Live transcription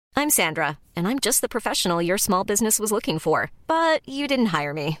I'm Sandra, and I'm just the professional your small business was looking for. But you didn't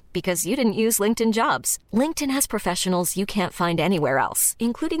hire me because you didn't use LinkedIn Jobs. LinkedIn has professionals you can't find anywhere else,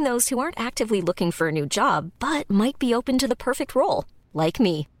 including those who aren't actively looking for a new job, but might be open to the perfect role, like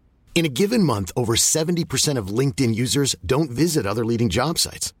me. In a given month, over 70% of LinkedIn users don't visit other leading job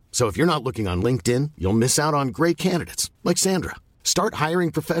sites. So if you're not looking on LinkedIn, you'll miss out on great candidates like Sandra. Start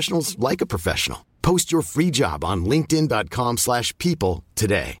hiring professionals like a professional. Post your free job on linkedin.com/people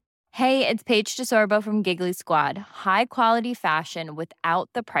today. Hey, it's Paige DeSorbo from Giggly Squad. High quality fashion without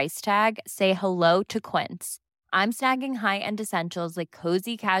the price tag. Say hello to Quince. I'm snagging high-end essentials like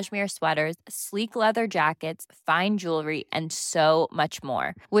cozy cashmere sweaters, sleek leather jackets, fine jewelry, and so much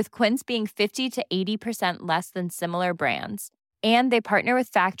more. With Quince being 50 to 80% less than similar brands. And they partner with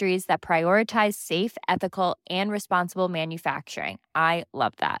factories that prioritize safe, ethical, and responsible manufacturing. I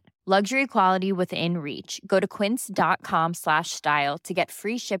love that. Luxury quality within reach. Go to quince.com/style to get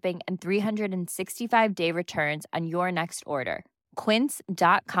free shipping and 365-day returns on your next order.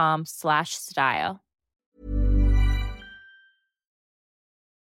 Quince.com/style.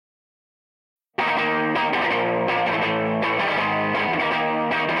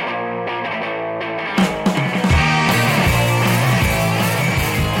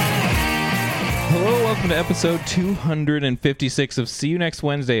 Hello, welcome to episode 256 of See You Next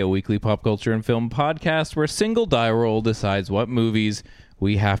Wednesday, a weekly pop culture and film podcast where a single die roll decides what movies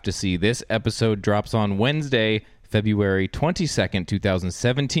we have to see. This episode drops on Wednesday, February 22nd,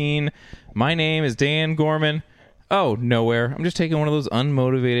 2017. My name is Dan Gorman. Oh, nowhere. I'm just taking one of those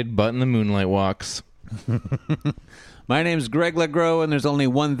unmotivated butt-in-the-moonlight walks. My name's Greg Legros, and there's only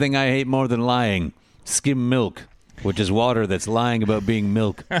one thing I hate more than lying. Skim milk, which is water that's lying about being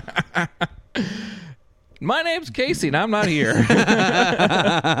milk. My name's Casey, and I'm not here.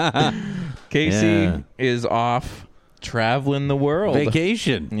 Casey is off traveling the world.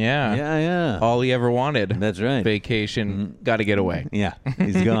 Vacation. Yeah. Yeah. All he ever wanted. That's right. Vacation. Got to get away. Yeah,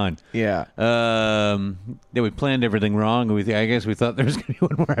 he's gone. Yeah. We planned everything wrong. I guess we thought there was going to be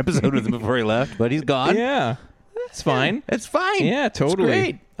one more episode with him before he left, but he's gone. Yeah. It's fine. It's fine. Yeah, totally.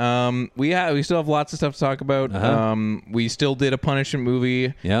 It's great. We still have lots of stuff to talk about. We still did a punishment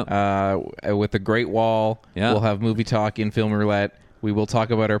movie. With the Great Wall. Yeah. We'll have movie talk in Film Roulette. We will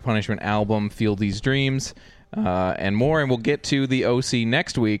talk about our punishment album, Field These Dreams, and more. And we'll get to the OC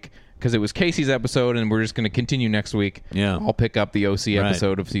next week because it was Casey's episode, and we're just going to continue next week. Yeah. I'll pick up the OC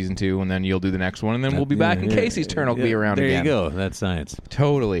episode of season 2, and then you'll do the next one, and then we'll be back, and Casey's turn will be around again. There you go. That's science.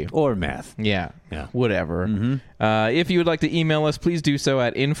 Totally. Or math. Yeah. Whatever. Mm-hmm. If you would like to email us, please do so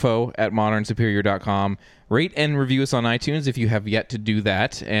at info@modernsuperior.com. Rate and review us on iTunes if you have yet to do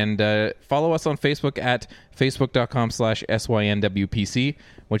that. And follow us on Facebook at facebook.com/SYNWPC,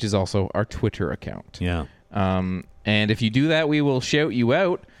 which is also our Twitter account. Yeah. And if you do that, we will shout you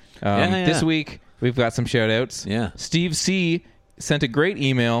out. This week, we've got some shout-outs. Yeah. Steve C. sent a great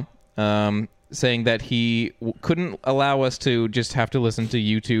email saying that he couldn't allow us to just have to listen to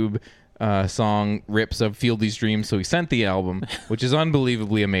YouTube song rips of Field These Dreams, so he sent the album, which is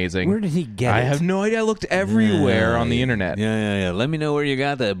unbelievably amazing. Where did he get it? I have no idea. I looked everywhere on the internet. Yeah. Let me know where you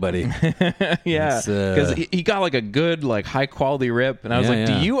got that, buddy. Yeah, because he got like a good, like high-quality rip, and I was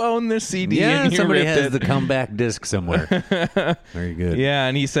do you own this CD? Yeah, and somebody has the comeback disc somewhere. Very good. Yeah,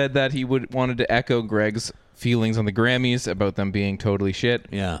 and he said that he wanted to echo Greg's feelings on the Grammys about them being totally shit.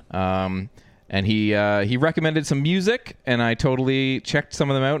 Yeah. And he recommended some music, and I totally checked some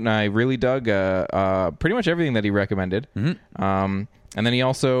of them out, and I really dug pretty much everything that he recommended. Mm-hmm. And then he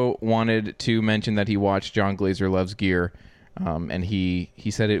also wanted to mention that he watched John Glazer Loves Gear, and he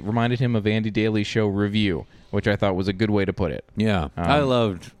said it reminded him of Andy Daly's show Review, which I thought was a good way to put it. Yeah, I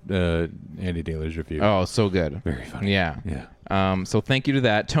loved Andy Daly's review. Oh, so good. Very funny. Yeah. Yeah. So thank you to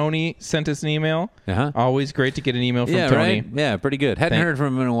that. Tony sent us an email. Uh-huh. Always great to get an email from Tony. Right? Yeah, pretty good. Hadn't heard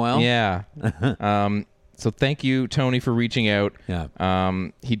from him in a while. Yeah. So thank you, Tony, for reaching out. Yeah.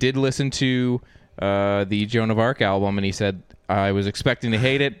 He did listen to the Joan of Arc album, and he said, I was expecting to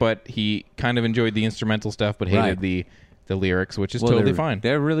hate it, but he kind of enjoyed the instrumental stuff, but hated the lyrics, which is totally fine.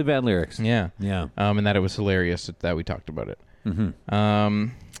 They're really bad lyrics. Yeah. Yeah. And that it was hilarious that we talked about it. Mm-hmm.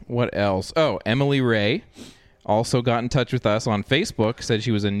 What else? Oh, Emily Ray also got in touch with us on Facebook, said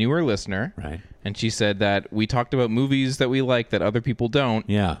she was a newer listener. Right. And she said that we talked about movies that we like that other people don't.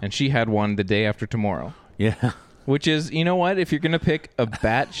 Yeah. And she had one The Day After Tomorrow. Yeah. Which is, you know what? If you're going to pick a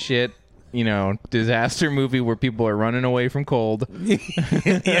batshit, disaster movie where people are running away from cold.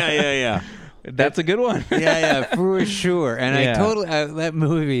 Yeah. That's a good one. Yeah, for sure. And I totally, that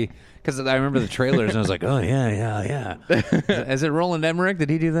movie, because I remember the trailers and I was like, oh, yeah. Is it Roland Emmerich?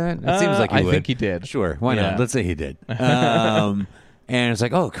 Did he do that? It seems like he would. I think he did. Sure. Why not? Let's say he did. And And it's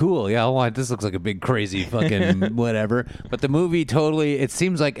like, oh, cool. Yeah, well, this looks like a big, crazy fucking whatever. But the movie totally, it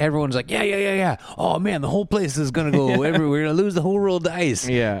seems like everyone's like, yeah. Oh, man, the whole place is going to go everywhere. We're going to lose the whole roll of dice.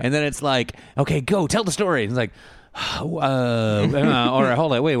 Yeah. And then it's like, okay, go, tell the story. And it's like, all right,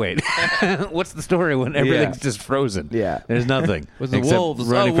 hold on, wait. What's the story when everything's just frozen? Yeah. There's nothing. Was the except wolves?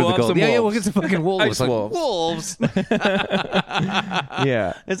 running Oh, for the gold. some Yeah, we'll wolves. get some fucking wolves. Ice Like, wolves.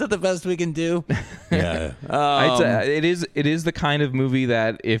 Yeah. Is that the best we can do? Yeah. It is the kind of movie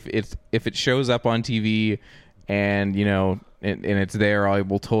that if it shows up on TV and and it's there, I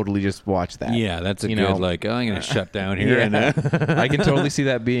will totally just watch that. Yeah, that's a You good know? like. Oh, I'm gonna shut down here. Yeah. And, I can totally see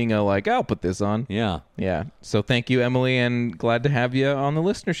that being a like, I'll put this on. yeah. So thank you, Emily, and glad to have you on the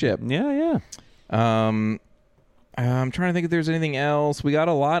listenership. Yeah. I'm trying to think if there's anything else. We got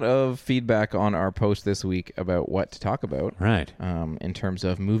a lot of feedback on our post this week about what to talk about. Right. In terms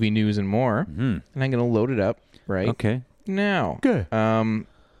of movie news and more. Mm-hmm. And I'm going to load it up right Okay. now. Good.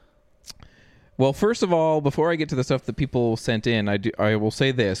 Well, first of all, before I get to the stuff that people sent in, I will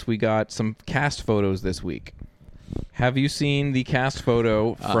say this. We got some cast photos this week. Have you seen the cast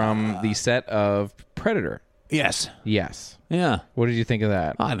photo from the set of Predator? Yes. Yes. Yeah. What did you think of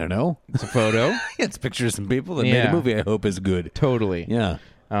that? I don't know. It's a photo. It's pictures of some people that made Yeah. a movie. I hope is good. Totally. Yeah.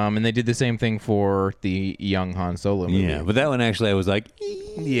 And they did the same thing for the young Han Solo movie. Yeah, but that one actually, I was like,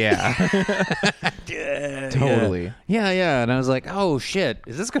 Yeah. Totally. Yeah, and I was like, oh shit,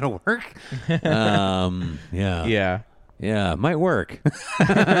 is this gonna work? Yeah, it might work.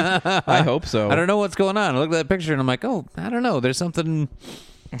 I hope so. I don't know what's going on. I looked at that picture and I'm like, oh, I don't know. There's something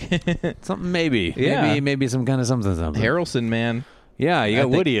maybe. Yeah. Maybe some kind of something. Harrelson, man. Yeah, you got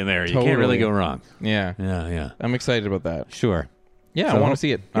think Woody in there. You totally. can't really go wrong. Yeah. Yeah. I'm excited about that. Sure. Yeah, So, I want to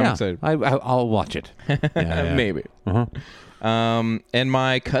see it. I'm yeah, excited. I'll watch it. Yeah. Maybe. Uh-huh. And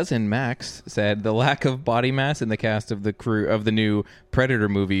my cousin Max said the lack of body mass in the cast of the crew of the new Predator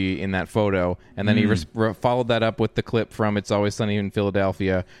movie in that photo, and then he followed that up with the clip from It's Always Sunny in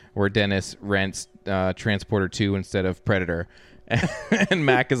Philadelphia, where Dennis rents Transporter 2 instead of Predator. And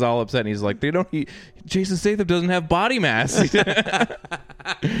Mac is all upset, and he's like, Jason Statham doesn't have body mass. You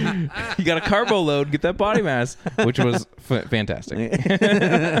got a carbo load, get that body mass, which was fantastic.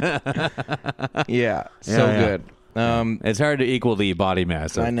 Yeah, so good. It's hard to equal the body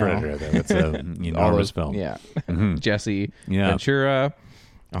mass of I know. Predator. Though. It's a enormous all those film. Yeah. Jesse Yeah. Ventura.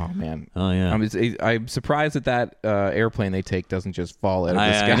 Oh man. Oh, yeah. I'm surprised that airplane they take doesn't just fall out of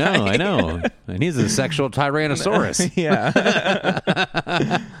the sky. I know. And he's a sexual tyrannosaurus. Yeah.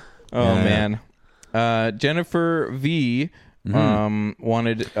 Man. Jennifer V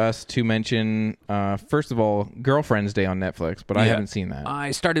wanted us to mention first of all Girlfriend's Day on Netflix, but I haven't seen that.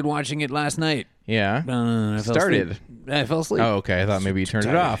 I started watching it last night. Yeah. I fell Started. asleep. I fell asleep. Oh, okay. I thought maybe you turned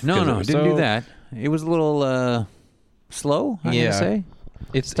it off. No, 'cause it didn't was do so- that. It was a little slow, I'm Yeah. going to say.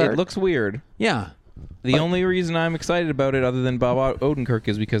 It looks weird. Yeah. The only reason I'm excited about it, other than Bob Odenkirk,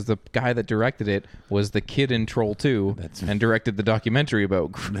 is because the guy that directed it was the kid in Troll 2 and directed the documentary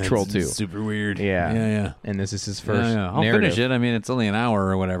about Troll 2. Super weird. Yeah. Yeah. And this is his first Yeah. I'll narrative. finish it. I mean, it's only an hour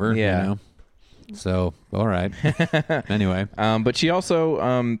or whatever. Yeah. You know? So, all right. Anyway. But she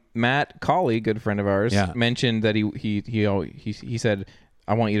also, Matt Colley, good friend of ours, Yeah. mentioned that he said,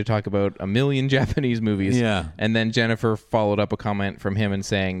 I want you to talk about a million Japanese movies. Yeah. And then Jennifer followed up a comment from him and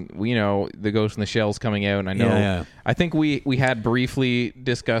saying, well, The Ghost in the Shell's coming out. And I know, Yeah. I think we had briefly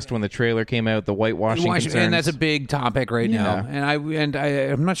discussed when the trailer came out, the whitewashing concerns. And that's a big topic right now. And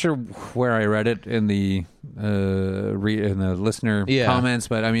I'm not sure where I read it in the listener comments,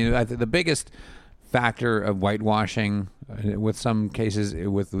 but I mean, the biggest factor of whitewashing with some cases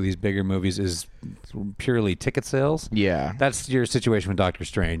with these bigger movies is purely ticket sales. Yeah. That's your situation with Doctor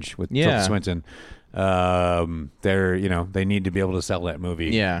Strange with Yeah. Tilda Swinton. They need to be able to sell that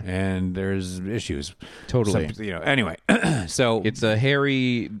movie. Yeah. And there's issues. Totally. Anyway, so It's a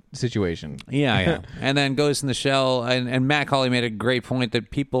hairy situation. yeah. And then Ghost in the Shell, and Matt Colley made a great point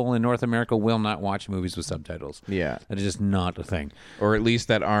that people in North America will not watch movies with subtitles. Yeah. That is just not a thing. Or at least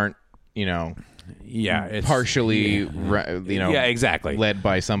that aren't, Yeah, it's partially, yeah, exactly. led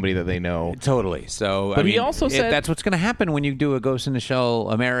by somebody that they know. Totally. So, But he also said- that's what's going to happen when you do a Ghost in the Shell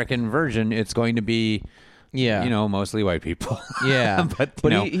American version. It's going to be, Yeah. mostly white people. Yeah, but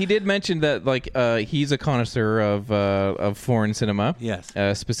he did mention that he's a connoisseur of foreign cinema. Yes.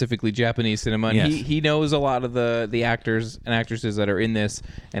 Specifically Japanese cinema. And Yes. he knows a lot of the actors and actresses that are in this,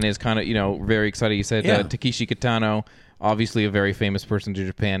 and is kind of very excited. He said Yeah. Takeshi Kitano, obviously a very famous person to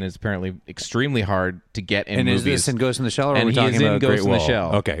Japan, is apparently extremely hard to get in And movies. is this in Ghost in the Shell, or and are we he talking is in about Ghost Great in Wall? the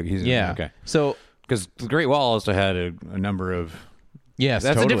Shell. Okay. Okay. So Because the Great Wall also had a number of. yes,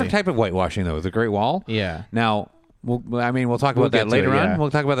 That's totally. a different type of whitewashing, though. The Great Wall. Yeah. Now, We'll talk We'll about get that to later it, on. yeah.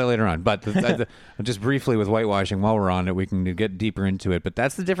 We'll talk about that later on. But just briefly with whitewashing, while we're on it, we can get deeper into it. But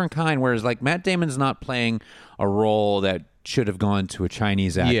that's the different kind. Whereas, like, Matt Damon's not playing a role that should have gone to a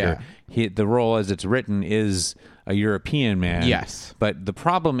Chinese actor. Yeah. The role, as it's written, is a European man. Yes. But the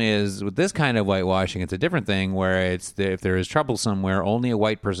problem is with this kind of whitewashing, it's a different thing. Where if there is trouble somewhere, only a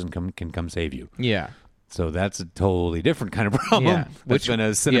white person can come save you. Yeah. So that's a totally different kind of problem. Yeah. Which has been a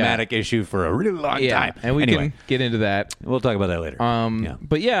cinematic issue for a really long time. And we anyway, can get into that. we'll talk about that later.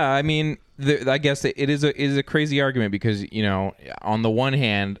 But yeah, I mean, I guess it is a crazy argument because, you know, on the one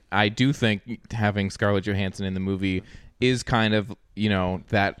hand, I do think having Scarlett Johansson in the movie is kind of, you know,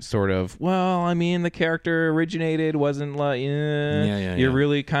 that sort of, well, I mean, the character originated, wasn't like, you're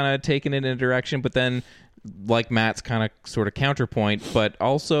really kind of taking it in a direction, but then, like Matt's kind of sort of counterpoint, but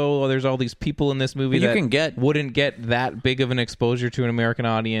also there's all these people in this movie that wouldn't get that big of an exposure to an American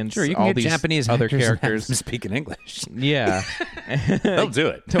audience. Sure, you can all get these Japanese other actors characters and speaking English. Yeah. They'll do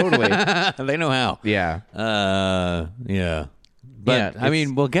it. Totally. They know how. Yeah. Yeah. But, Yeah, I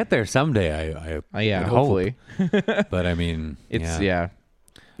mean, we'll get there someday, I yeah, would hopefully. hope. But, I mean, It's, yeah.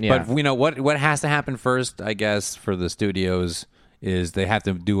 But, you know, what has to happen first, I guess, for the studios is they have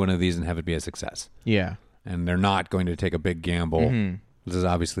to do one of these and have it be a success. Yeah. And they're not going to take a big gamble. Mm-hmm. This is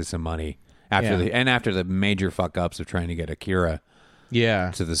obviously some money. After the major fuck-ups of trying to get Akira Yeah.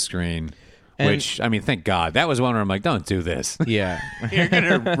 to the screen. And- Which, I mean, thank God. That was one where I'm like, don't do this. Yeah. You're going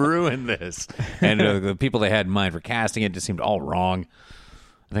to ruin this. And the people they had in mind for casting it just seemed all wrong.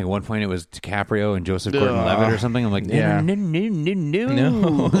 I think at one point it was DiCaprio and Joseph Gordon-Levitt or something. I'm like, Yeah.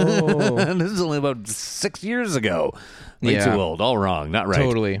 no. This is only about 6 years ago. Way Yeah. too old. All wrong. Not right.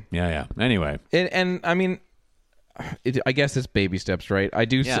 Totally. Yeah. Anyway. And I mean, I guess it's baby steps, right?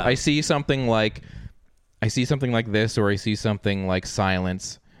 Yeah. I see something like this, or I see something like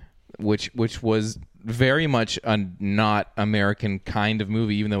Silence, which was very much a not American kind of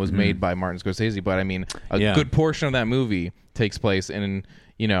movie, even though it was made by Martin Scorsese. But I mean, a good portion of that movie takes place in,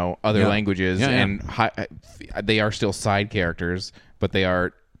 you know, other languages, and they are still side characters, but they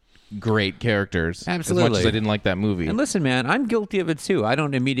are great characters. Absolutely. As much as I didn't like that movie. And listen, man, I'm guilty of it too. I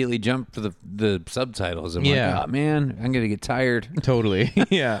don't immediately jump to the subtitles. I'm like, oh, man, I'm going to get tired. Totally.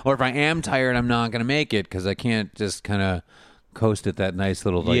 Yeah. Or if I am tired, I'm not going to make it because I can't just kind of coast at that nice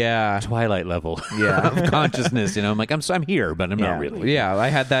little Twilight level of consciousness. You know, I'm like, I'm here, but I'm not really. Yeah, I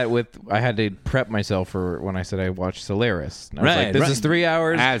had to prep myself for when I said I watched Solaris. And I was like, this is 3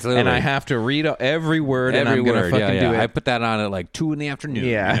 hours, Absolutely. and I have to read every word, and I'm going to fucking do it. I put that on at like 2 PM.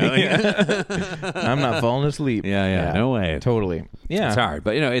 Yeah. You know? I'm not falling asleep. Yeah. No way. Totally. Yeah. It's hard,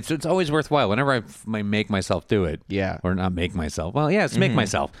 but you know, it's always worthwhile. Whenever I make myself do it, or not make myself. Well, yeah, it's make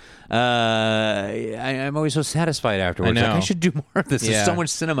myself. I'm always so satisfied afterwards. I know. Like, I should do more of this. There's so much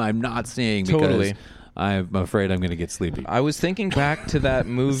cinema I'm not seeing because I'm afraid I'm going to get sleepy. I was thinking back to that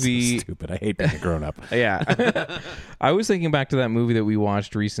movie. So stupid. I hate being a grown up. Yeah. I was thinking back to that movie that we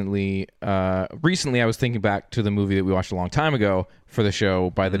watched recently. Recently, I was thinking back to the movie that we watched a long time ago for the show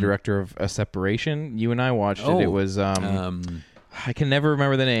by the director of A Separation. You and I watched it. It was I can never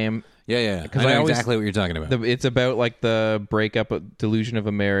remember the name. Yeah. Because I know exactly what you're talking about. It's about like the breakup, delusion of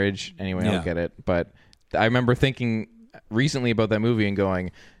a marriage. Anyway, I'll get it. But I remember thinking recently about that movie and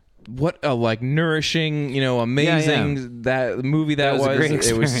going, what a like nourishing, you know, amazing that movie that was. A great It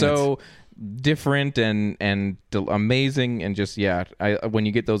was experience. so different and amazing, and just when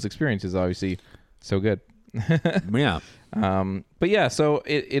you get those experiences, obviously, so good. Yeah. But yeah, so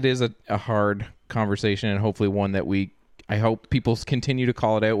it is a hard conversation, and hopefully one that I hope people continue to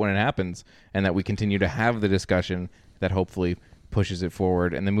call it out when it happens, and that we continue to have the discussion that hopefully pushes it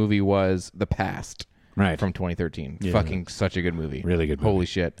forward. And the movie was The Past, right, from 2013. Fucking such a good movie. Really good movie. Holy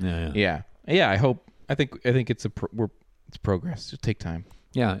shit. Yeah. I think it's it's progress. Just take time.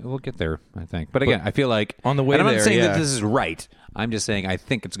 Yeah, we'll get there, I think. But again, I feel like on the way and I'm there, not saying that this is right. I'm just saying I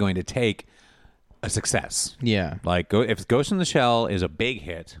think it's going to take a success. Yeah. Like if Ghost in the Shell is a big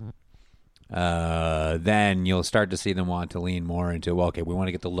hit, then you'll start to see them want to lean more into, well, okay, we want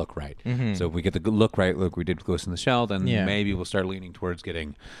to get the look right. Mm-hmm. So if we get the look right, look we did with Ghost in the Shell, then maybe we'll start leaning towards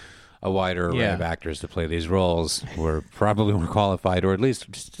getting a wider array of actors to play these roles who are probably more qualified, or at least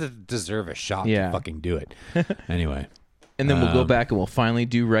just to deserve a shot to fucking do it. Anyway. And then we'll go back and we'll finally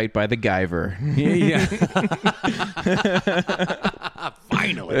do right by the Guyver.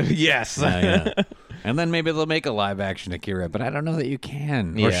 Finally. Yes. And then maybe they'll make a live action Akira, but I don't know that you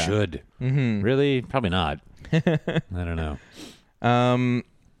can or should. Mm-hmm. Really? Probably not. I don't know.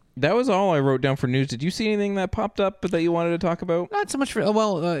 That was all I wrote down for news. Did you see anything that popped up that you wanted to talk about? Not so much for...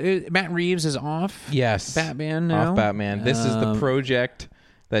 Matt Reeves is off. Yes. Batman now. Off Batman. This is the project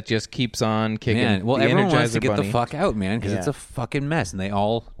that just keeps on kicking. Man, well, the everyone wants Energizer to get Bunny. the fuck out, man, because it's a fucking mess, and they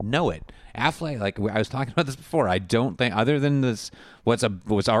all know it. Affleck, like I was talking about this before, I don't think, other than this, what's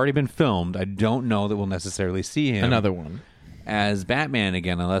already been filmed, I don't know that we'll necessarily see him Another one as Batman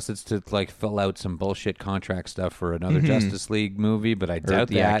again, unless it's to like fill out some bullshit contract stuff for another Justice League movie. But I doubt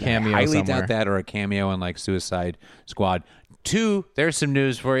that. Cameo I highly somewhere. doubt that, or a cameo in like Suicide Squad. 2, there's some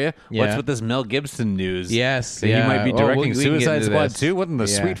news for you. Yeah. What's with this Mel Gibson news? Yes, that he might be Well, directing we can get Suicide into Squad this. 2. What in the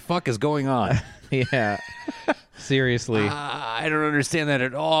sweet fuck is going on? Yeah. Seriously. I don't understand that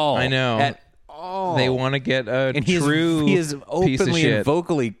at all. I know. At all. They want to get a and true he has piece of openly shit. and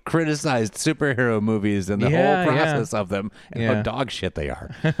vocally criticized superhero movies and the Yeah, whole process of them and Yeah. how dog shit they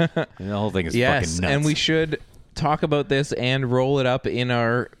are. And the whole thing is Yes, fucking nuts. and we should talk about this and roll it up in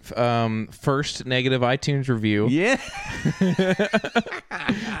our first negative iTunes review Yeah.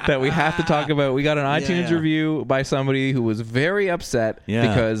 that we have to talk about. We got an iTunes Yeah. review by somebody who was very upset Yeah.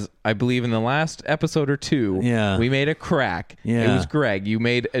 because I believe in the last episode or two, Yeah. we made a crack. Yeah. It was Greg. You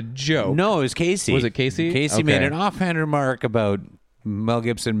made a joke. No, it was Casey. Was it Casey? Casey Okay. made an offhand remark about Mel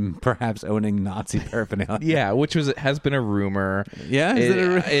Gibson perhaps owning Nazi paraphernalia. Yeah, which has been a rumor. Yeah? Is it a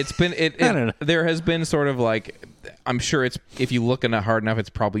rumor? It's been I don't know. there has been sort of like, I'm sure it's, if you look in it hard enough, it's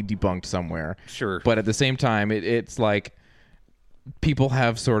probably debunked somewhere. Sure. But at the same time, it's like people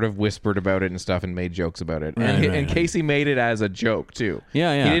have sort of whispered about it and stuff and made jokes about it. And Casey made it as a joke too.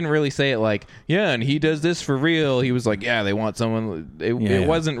 Yeah, yeah. He didn't really say it like, yeah, and he does this for real. He was like, yeah, they want someone. It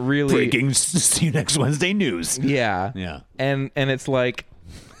wasn't really Breaking See You Next Wednesday news. Yeah. Yeah. And it's like,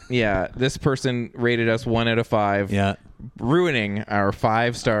 yeah, this person rated us 1 out of 5. Yeah. Ruining our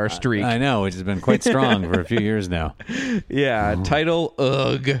 5-star streak. I know, which has been quite strong for a few years now. Yeah. Title,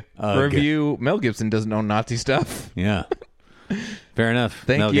 ugh. Ugh. Review, Mel Gibson doesn't know Nazi stuff. Yeah. Fair enough.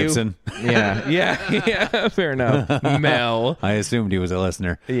 Thank Mel you. Gibson. Yeah. Fair enough. Mel. I assumed he was a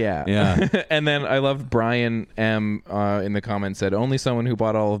listener. Yeah. Yeah. And then I loved Brian M. In the comments said, only someone who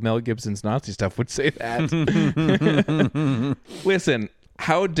bought all of Mel Gibson's Nazi stuff would say that. Listen,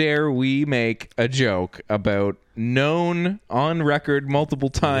 how dare we make a joke about known on record multiple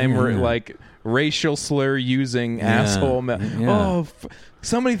time like racial slur using asshole Mel. Yeah. Oh,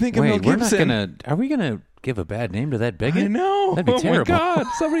 somebody think of Mel Wait, we're Gibson. not gonna. Are we gonna give a bad name to that bigot? I know. That'd be terrible. Oh my God.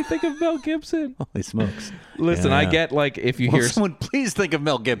 Somebody think of Mel Gibson. Holy smokes! Listen, Yeah. I get like if you Will hear someone please think of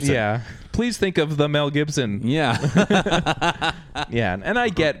Mel Gibson? yeah, please think of the Mel Gibson. Yeah. Yeah, and I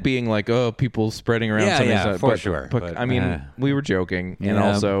get being like, oh, people spreading around Yeah, something, yeah, so- for but, sure, But, but, I mean, we were joking, and yeah.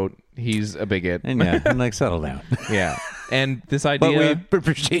 also he's a bigot. and yeah, and like settle down. Yeah, and this But idea. we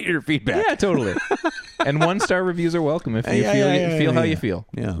appreciate your feedback. Yeah, totally. And 1-star reviews are welcome if you feel how you feel.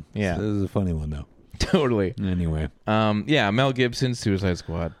 Yeah. Yeah. So this is a funny one though. Totally. Anyway. Yeah, Mel Gibson, Suicide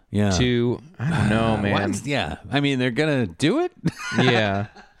Squad. Yeah. 2, I don't know, man. Yeah. I mean, they're gonna do it. Yeah.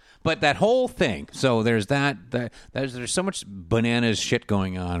 But that whole thing. So there's there's so much bananas shit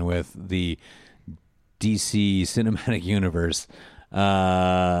going on with the DC cinematic universe.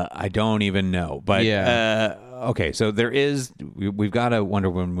 I don't even know. But Yeah. okay, so we've got a Wonder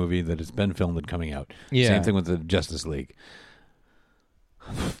Woman movie that has been filmed and coming out. Yeah. Same thing with the Justice League.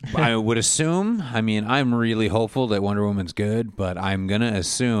 I would assume, I mean, I'm really hopeful that Wonder Woman's good, but I'm going to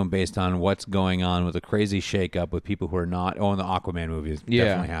assume based on what's going on with the crazy shakeup with people who are not, and the Aquaman movie is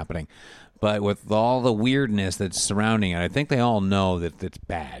definitely happening. But with all the weirdness that's surrounding it, I think they all know that it's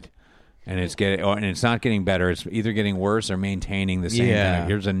bad. And it's not getting better. It's either getting worse or maintaining the same thing.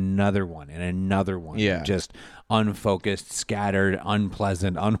 Here's another one and another one. Yeah. Just unfocused, scattered,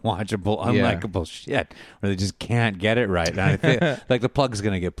 unpleasant, unwatchable, unlikable shit where they just can't get it right. And I feel like the plug's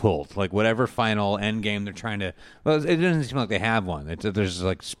going to get pulled. Like whatever final end game they're trying to. Well, it doesn't seem like they have one. There's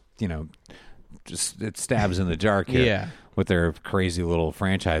like, just it stabs in the dark here. Yeah. With their crazy little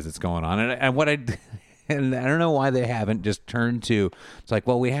franchise that's going on. And what and I don't know why they haven't just turned to, it's like,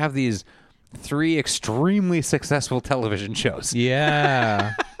 well, we have these 3 extremely successful television shows.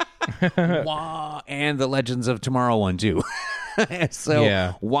 Yeah. And the Legends of Tomorrow one, too.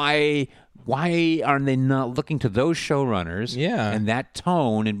 So why aren't they not looking to those showrunners and that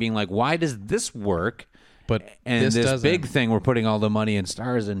tone and being like, why does this work? But And this doesn't. big thing we're putting all the money and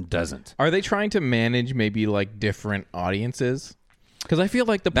stars in doesn't. Are they trying to manage maybe like different audiences? Because I feel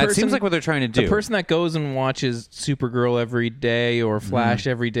like the person... That seems like what they're trying to do. The person that goes and watches Supergirl every day or Flash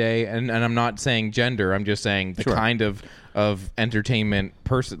every day, and I'm not saying gender, I'm just saying the kind of entertainment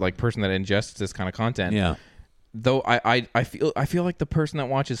person that ingests this kind of content. Yeah. Though I feel like the person that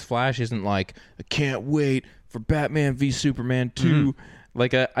watches Flash isn't like, I can't wait for Batman v Superman 2.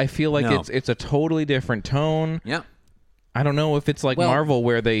 Like I feel like it's a totally different tone. Yeah. I don't know if it's like Marvel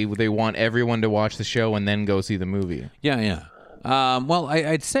where they want everyone to watch the show and then go see the movie. Yeah, yeah. Well,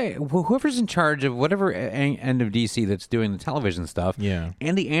 I'd say whoever's in charge of whatever end of DC that's doing the television stuff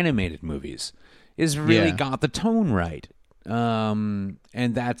and the animated movies is really got the tone right. And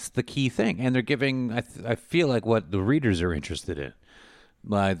that's the key thing. And they're giving, I feel like, what the readers are interested in.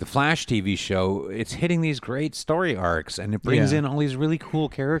 Like the Flash TV show, it's hitting these great story arcs, and it brings in all these really cool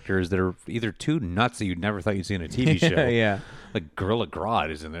characters that are either too nuts that you'd never thought you'd see in a TV show. Like Gorilla Grodd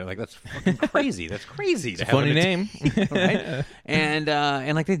is in there. Like, that's fucking crazy. That's crazy. It's a funny name. Right?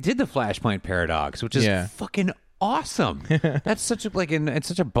 And like they did the Flashpoint Paradox, which is fucking awesome. That's such a it's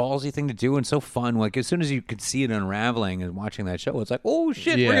such a ballsy thing to do and so fun. Like, as soon as you could see it unraveling and watching that show, it's like, oh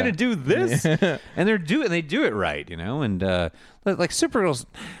shit, we're gonna do this. And they do it right, you know. And like Supergirl's,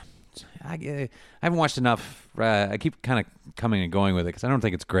 I haven't watched enough. I keep kind of coming and going with it because I don't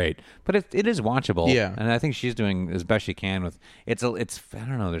think it's great, but it is watchable. Yeah, and I think she's doing as best she can with it's I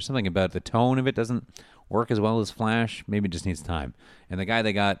don't know. There's something about the tone of it doesn't work as well as Flash. Maybe it just needs time. And the guy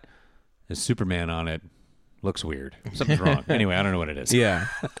they got as Superman on it looks weird. Something's wrong. Anyway, I don't know what it is. Yeah.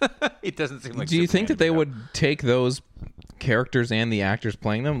 It doesn't seem like Do you think that they would take those characters and the actors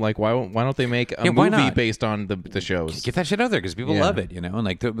playing them? Like, why don't they make a movie based on the shows? Get that shit out there because people love it, you know? And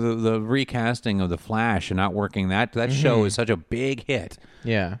like the recasting of The Flash and not working that show is such a big hit.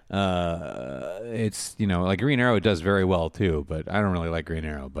 Yeah. It's, you know, like Green Arrow does very well too, but I don't really like Green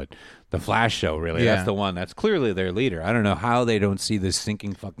Arrow, but the Flash show, really, that's the one that's clearly their leader. I don't know how they don't see this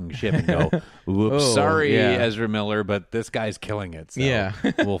sinking fucking ship and go, whoops, sorry, Ezra Miller, but this guy's killing it. So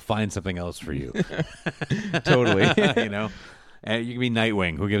we'll find something else for you. Totally. You know? And you can be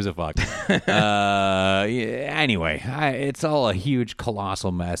Nightwing. Who gives a fuck? Anyway, it's all a huge,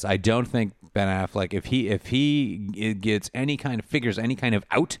 colossal mess. I don't think Ben Affleck, if he gets figures any kind of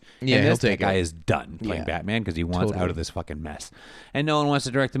out, that guy is done playing Batman because he wants out of this fucking mess, and no one wants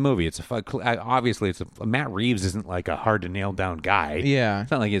to direct the movie. It's obviously Matt Reeves isn't like a hard to nail down guy. Yeah,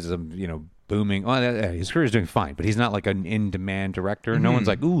 it's not like he's a booming. Well, his career is doing fine, but he's not like an in-demand director. No one's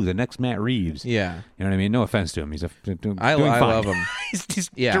like, ooh, the next Matt Reeves. Yeah. You know what I mean? No offense to him. He's I love him. he's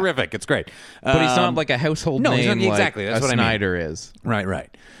terrific. It's great. But he's not like a household name exactly. That's what Snyder is. Right.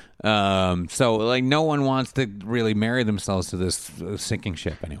 So like no one wants to really marry themselves to this sinking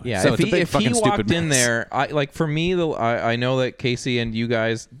ship anyway. Yeah, so if he walked in there, for me, I know that Casey and you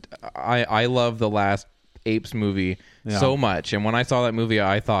guys, I love the last Apes movie so much, and when I saw that movie,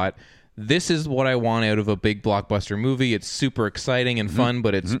 I thought, this is what I want out of a big blockbuster movie. It's super exciting and fun,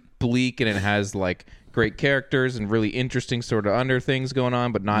 but it's bleak and it has like great characters and really interesting sort of under things going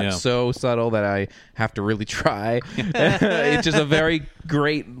on, but not so subtle that I have to really try. It's just a very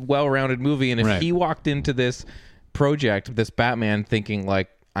great, well-rounded movie. And if he walked into this project, this Batman, thinking like,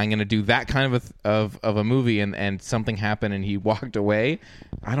 I'm going to do that kind of a movie, and something happened and he walked away,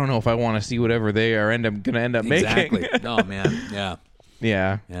 I don't know if I want to see whatever they are going to end up making. Oh, man. Yeah.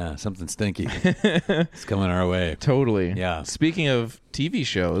 Yeah, something stinky. It's coming our way. Totally. Yeah. Speaking of TV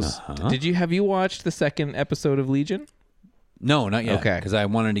shows, have you watched the second episode of Legion? No, not yet. Okay. Because I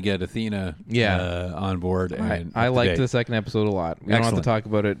wanted to get Athena on board. I liked the second episode a lot. We don't have to talk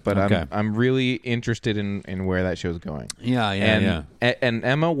about it, but I'm really interested in where that show's going. Yeah. And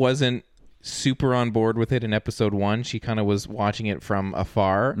Emma wasn't super on board with it in episode 1. She kind of was watching it from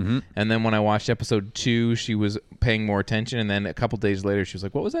afar, and then when I watched episode 2, she was paying more attention, and then a couple days later she was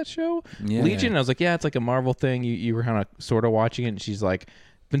like, what was that show? Legion? And I was like, yeah, it's like a Marvel thing. You were kind of sort of watching it, and she's like,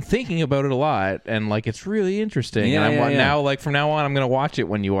 been thinking about it a lot, and like it's really interesting. Now, like from now on, I'm gonna watch it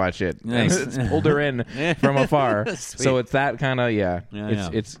when you watch it. Nice. It's pulled her in from afar. So it's that kind of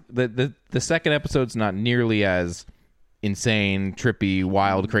It's the second episode's not nearly as insane, trippy,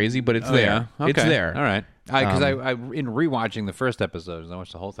 wild, crazy, but it's there. Okay. It's there. All right. Because I in rewatching the first episode, I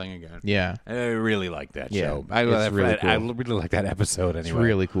watched the whole thing again. Yeah, I really like that show. I really like that episode. Anyway, it's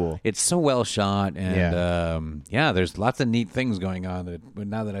really cool. It's so well shot, and there's lots of neat things going on.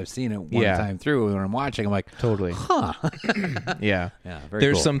 Now that I've seen it one time through, when I'm watching, I'm like, totally, huh? Yeah. Very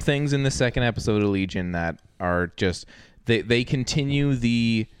there's cool. some things in the second episode of Legion that are just they continue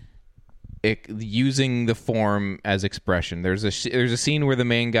using the form as expression. There's a scene where the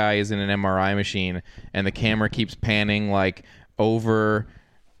main guy is in an MRI machine and the camera keeps panning like over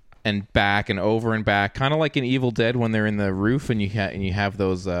and back and over and back, kind of like in Evil Dead when they're in the roof and you have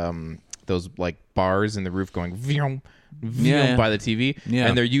those like bars in the roof going vroom, vroom by the TV,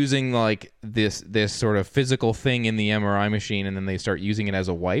 and they're using like this sort of physical thing in the MRI machine, and then they start using it as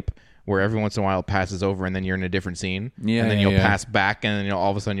a wipe, where every once in a while it passes over and then you're in a different scene. And then you'll pass back and then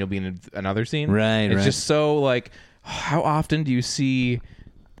all of a sudden you'll be in another scene. Right. It's just so like, how often do you see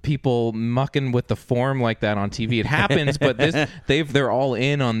people mucking with the form like that on TV. It happens, but they're all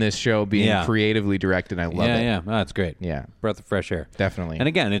in on this show being creatively directed. I love it. Yeah, that's great. Yeah, breath of fresh air, definitely. And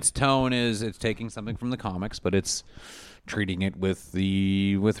again, its tone is it's taking something from the comics, but it's treating it with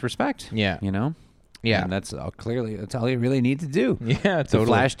respect. Yeah, Yeah, and that's clearly that's all you really need to do. Yeah, totally. The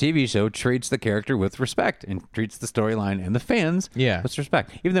Flash TV show treats the character with respect and treats the storyline and the fans with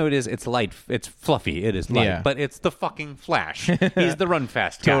respect. Even though it's light, it's fluffy, it is light, but it's the fucking Flash. He's the run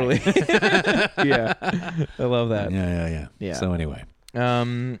fast guy. Totally. Yeah, I love that. Yeah. So anyway,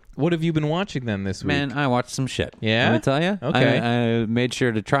 what have you been watching then this week? Man, I watched some shit. Yeah, let me tell you. Okay, I made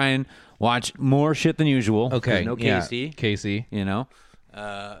sure to try and watch more shit than usual. Okay, no Casey.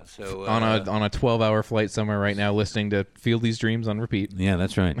 So on a 12-hour flight somewhere right now, listening to "Field These Dreams" on repeat. Yeah,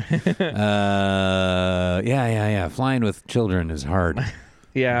 that's right. Flying with children is hard.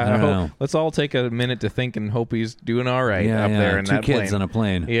 Yeah, let's all take a minute to think and hope he's doing all right up there in that plane. 2 kids on a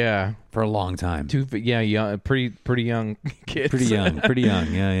plane. Yeah, for a long time. Young, pretty young kids. Pretty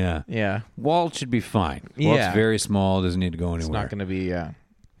young. Yeah. Walt should be fine. Walt's very small. Doesn't need to go anywhere. It's not going to be.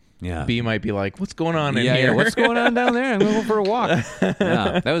 Yeah. B might be like, what's going on in here? Yeah, what's going on down there? I'm going to go for a walk.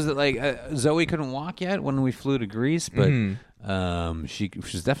 That was like, Zoe couldn't walk yet when we flew to Greece, but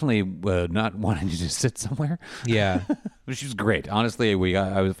she's definitely not wanting to just sit somewhere. Yeah. But she was great. Honestly,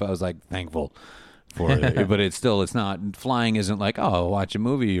 I was like thankful for it. But it's not, flying isn't like, oh, I'll watch a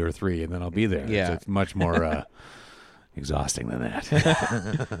movie or 3 and then I'll be there. Yeah. It's much more exhausting than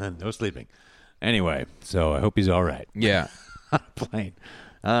that. No sleeping. Anyway, so I hope he's all right. Yeah. On a plane.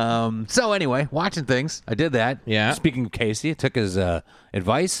 So anyway, watching things. I did that. Yeah. Speaking of Casey, I took his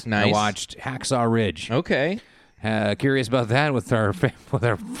advice. Nice. I watched Hacksaw Ridge. Okay. Curious about that with our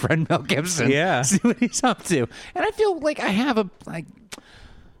friend Mel Gibson. Yeah. See what he's up to. And I feel like I have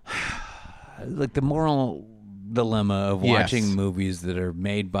the moral dilemma of watching movies that are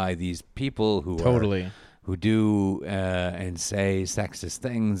made by these people who do and say sexist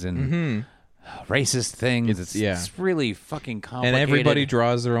things and racist things. It's really fucking complicated. And everybody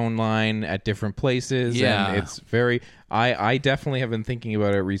draws their own line at different places. Yeah. And it's very... I definitely have been thinking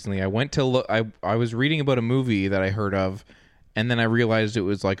about it recently. I went to look... I was reading about a movie that I heard of, and then I realized it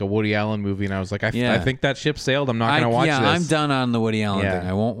was like a Woody Allen movie, and I was like, I think that ship sailed. I'm not going to watch this. I'm done on the Woody Allen thing.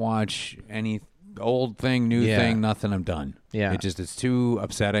 I won't watch any old thing, new thing, nothing. I'm done. Yeah. It's too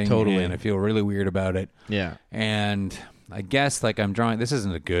upsetting. Totally. And I feel really weird about it. Yeah. And I guess I'm drawing... This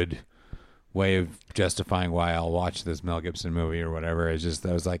isn't a good way of justifying why I'll watch this Mel Gibson movie or whatever. It's just,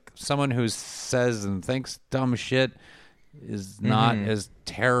 I was like, someone who says and thinks dumb shit is not as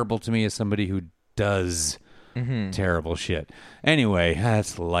terrible to me as somebody who does terrible shit. Anyway,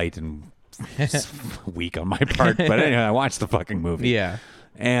 that's light and weak on my part, but anyway, I watched the fucking movie. Yeah.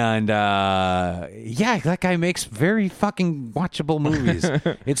 And that guy makes very fucking watchable movies.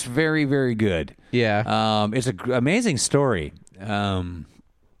 It's very, very good. Yeah. It's an amazing story.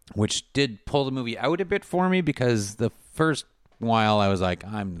 Which did pull the movie out a bit for me because the first while I was like,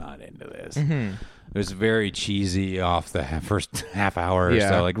 I'm not into this. It was very cheesy off the first half hour or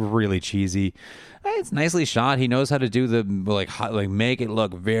so, like really cheesy. It's nicely shot. He knows how to do the make it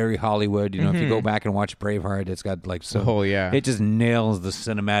look very Hollywood. You know, if you go back and watch Braveheart, it's got it just nails the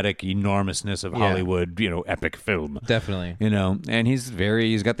cinematic enormousness of Hollywood, epic film. Definitely. And he's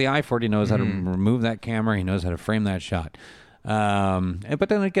got the eye for it. He knows how to remove that camera. He knows how to frame that shot. But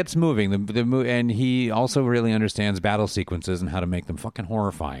then it gets moving. And he also really understands battle sequences and how to make them fucking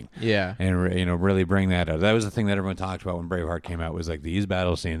horrifying. Yeah, and really bring that out. That was the thing that everyone talked about when Braveheart came out. Was like, these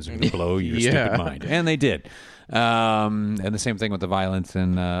battle scenes are going to blow your stupid mind, and they did. And the same thing with the violence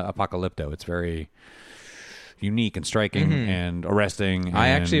in Apocalypto. It's very unique and striking and arresting. I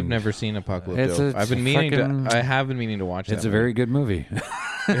actually have never seen Apocalypto. I've been meaning I have been meaning to watch it. It's a very good movie.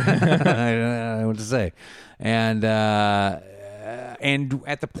 I don't know what to say. And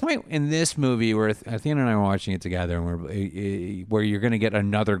at the point in this movie where Athena and I were watching it together, and where you're going to get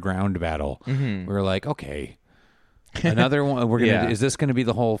another ground battle, we're like, okay, another one. We're gonna. Is this going to be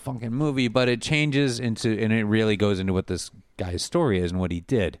the whole fucking movie? But it changes into, and it really goes into what this guy's story is and what he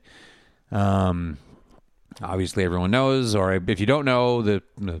did. Obviously, everyone knows, or if you don't know,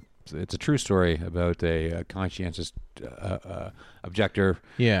 it's a true story about a conscientious objector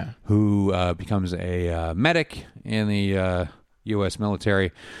who becomes a medic in the U.S.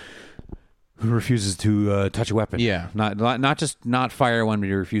 military who refuses to touch a weapon. Yeah. Not just not fire one, but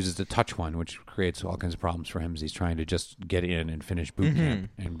he refuses to touch one, which creates all kinds of problems for him as he's trying to just get in and finish boot camp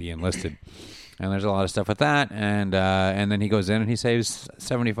and be enlisted. And there's a lot of stuff with that. And then he goes in and he saves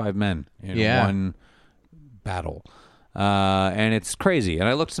 75 men in one battle. And it's crazy. And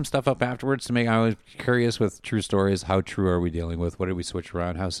I looked some stuff up afterwards I was curious with true stories. How true are we dealing with? What did we switch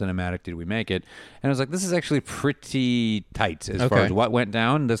around? How cinematic did we make it? And I was like, this is actually pretty tight as far as what went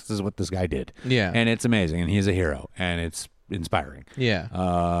down. This is what this guy did. Yeah. And it's amazing. And he's a hero. And it's inspiring.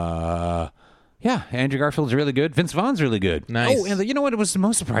 Yeah. Yeah, Andrew Garfield's really good. Vince Vaughn's really good. Nice. Oh, and you know what was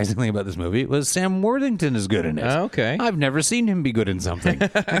most surprising about this movie was Sam Worthington is good in it. Okay. I've never seen him be good in something.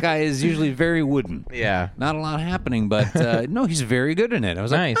 That guy is usually very wooden. Yeah. Not a lot happening, but no, he's very good in it. I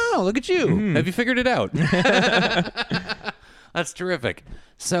was nice. like, oh, look at you. Mm-hmm. Have you figured it out? That's terrific.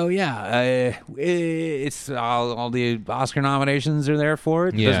 So, yeah, it's all the Oscar nominations are there for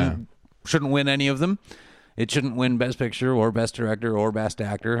it. Yeah. Shouldn't win any of them. It shouldn't win Best Picture or Best Director or Best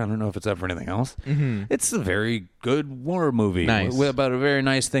Actor. I don't know if it's up for anything else. Mm-hmm. It's a very good war movie. Nice. About a very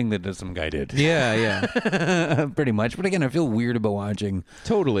nice thing that some guy did. Yeah. Pretty much. But again, I feel weird about watching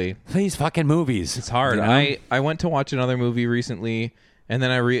these fucking movies. It's hard. You know? I went to watch another movie recently, and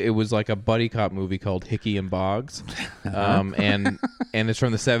then it was like a buddy cop movie called Hickey and Boggs, and it's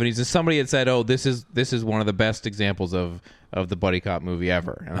from the 70s. And somebody had said, "Oh, this is one of the best examples of the buddy cop movie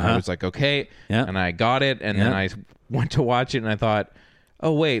ever." And I was like, "Okay," and I got it, and then I went to watch it, and I thought,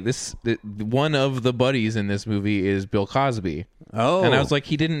 "Oh wait, one of the buddies in this movie is Bill Cosby." Oh, and I was like,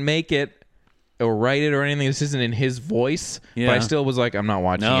 he didn't make it or write it or anything. This isn't in his voice, but I still was like, I'm not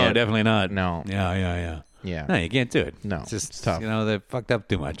watching it. No, definitely not. No. Yeah. No, you can't do it. No, it's just tough. They fucked up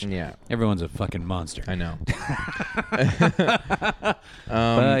too much. Yeah. Everyone's a fucking monster. I know.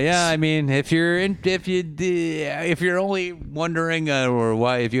 Yeah, I mean, if you're only wondering or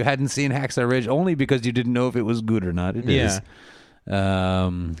why if you hadn't seen Hacksaw Ridge only because you didn't know if it was good or not, it is.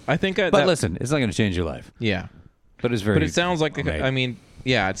 I think. But listen, it's not going to change your life. Yeah. But it's very. But it sounds like.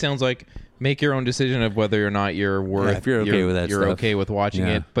 It sounds like. Make your own decision of whether or not you're worth. If you're okay with that, you're stuff. okay with watching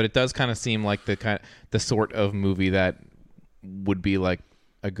it. But it does kind of seem like the sort of movie that would be like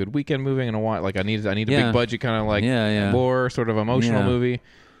a good weekend movie and a watch. Like I need a big budget kind of like war sort of emotional movie.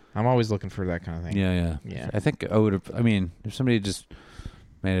 I'm always looking for that kind of thing. Yeah. I think I would have. I mean, if somebody just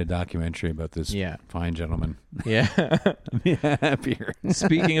made a documentary about this fine gentleman. Yeah. I'd be happier.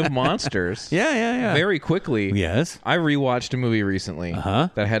 Speaking of monsters. Yeah. Very quickly. Yes. I rewatched a movie recently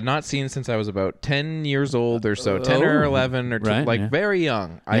that I had not seen since I was about 10 years old or so. 10 or 11 or very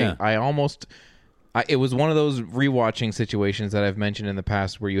young. It was one of those rewatching situations that I've mentioned in the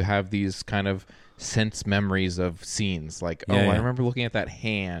past where you have these kind of sense memories of scenes like I remember looking at that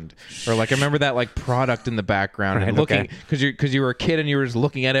hand, or like I remember that like product in the background and looking because you were a kid and you were just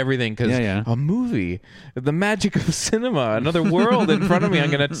looking at everything because a movie, the magic of cinema, another world in front of me, I'm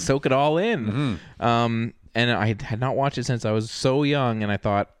gonna soak it all in. And I had not watched it since I was so young, and I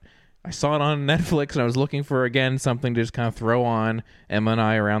thought I saw it on Netflix and I was looking for again something to just kind of throw on Emma and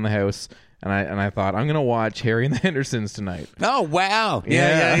I around the house. And I thought, I'm going to watch Harry and the Hendersons tonight. Oh, wow.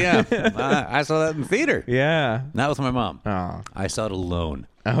 Yeah. I saw that in the theater. Yeah. Not with my mom. Oh. I saw it alone.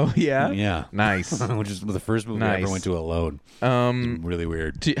 Oh, yeah? Yeah. Nice. Which is the first movie I ever went to alone. Really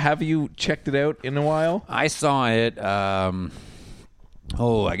weird. Have you checked it out in a while? I saw it, I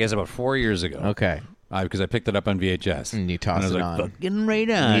guess about 4 years ago. Okay. Because I picked it up on VHS. And you tossed it on. Fucking right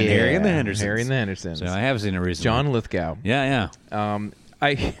on. Yeah. Harry and the Hendersons. So I have seen it recently. John Lithgow. Yeah.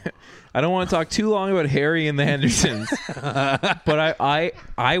 I don't want to talk too long about Harry and the Hendersons, but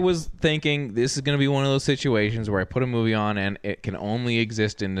I was thinking this is going to be one of those situations where I put a movie on and it can only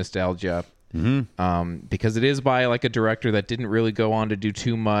exist in nostalgia. Because it is by like a director that didn't really go on to do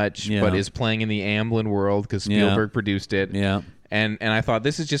too much, but is playing in the Amblin world because Spielberg produced it. Yeah. And I thought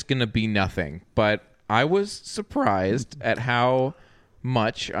this is just going to be nothing, but I was surprised at how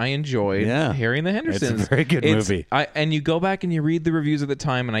much I enjoyed Harry and the Hendersons. It's a very good movie. And you go back and you read the reviews at the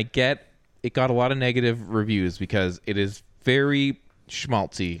time, and I get it got a lot of negative reviews because it is very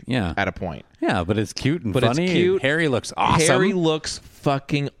schmaltzy at a point. Yeah, but it's cute and funny. It's cute. Harry looks awesome. Harry looks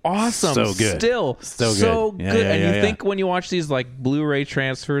fucking awesome. So good. Still. So good. And you think when you watch these like Blu-ray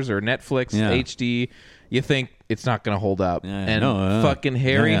transfers or Netflix HD, you think it's not going to hold up. Fucking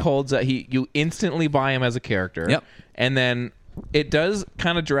Harry holds up. You instantly buy him as a character. Yep. And then it does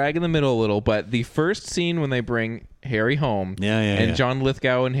kind of drag in the middle a little, but the first scene when they bring Harry home and John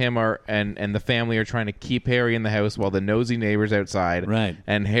Lithgow and him and the family are trying to keep Harry in the house while the nosy neighbor's outside. Right.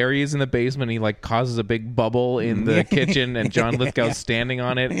 And Harry is in the basement. He like causes a big bubble in the kitchen and John Lithgow's standing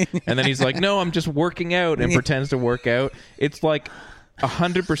on it. And then he's like, no, I'm just working out, and pretends to work out. It's like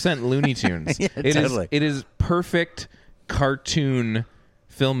 100% Looney Tunes. It is perfect cartoon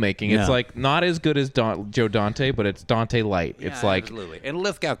filmmaking. Yeah. It's like not as good as Joe Dante, but it's Dante light. Yeah, it's like absolutely. And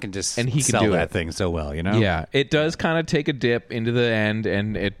Lithgow can just and he can sell do that it. thing so well, you know? Yeah, it does kind of take a dip into the end,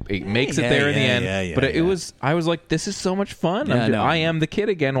 and it makes it there in the end. But it was, I was like, this is so much fun. Yeah, I am the kid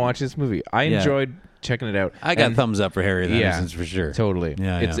again watching this movie. I enjoyed checking it out. I got thumbs up for Harry the Hendersons for sure. Totally.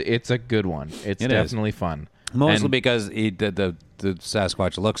 Yeah, it's a good one. It's definitely fun. Mostly because the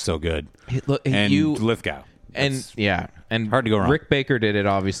Sasquatch looks so good. Lithgow. And hard to go wrong. Rick Baker did it,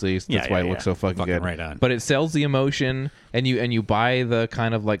 obviously. That's why it looks so fucking good. Right on. But it sells the emotion, and you buy the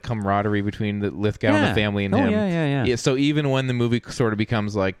kind of like camaraderie between the Lithgow and the family and him. Yeah. So even when the movie sort of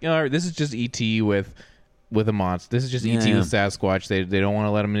becomes like, oh, this is just E.T. with a monster. This is just E.T. with Sasquatch. They don't want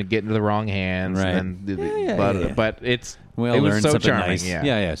to let him get into the wrong hands. Right. But it was so something charming.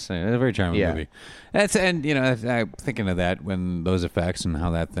 Nice. It's a very charming movie. And I'm thinking of that when those effects and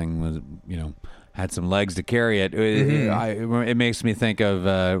how that thing was, had some legs to carry it. It makes me think of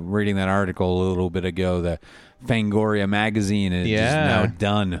reading that article a little bit ago. The Fangoria magazine is just now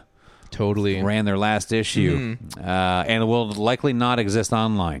done. Totally ran their last issue, and will likely not exist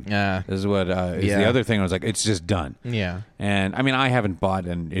online. Yeah, this is what is the other thing. I was like, it's just done. Yeah, and I mean, I haven't bought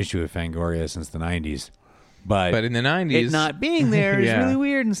an issue of Fangoria since the '90s. But in the 90s, it not being there is really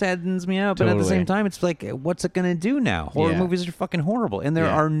weird and saddens me out. But at the same time, it's like, what's it going to do now? Horror movies are fucking horrible, and there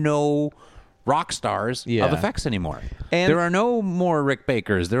are no rock stars of effects anymore. And there are no more Rick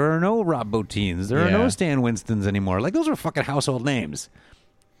Bakers. There are no Rob Botins. There are no Stan Winstons anymore. Like, those are fucking household names.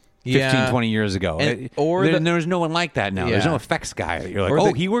 15, 20 years ago. There's no one like that now. There's no effects guy. You're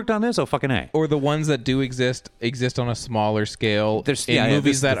like, he worked on this? Oh, fucking A. Or the ones that do exist on a smaller scale in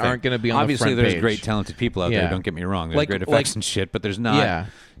movies that aren't going to be on the front page. Obviously, there's great talented people out there. Don't get me wrong. There's great effects and shit, but there's not... Yeah.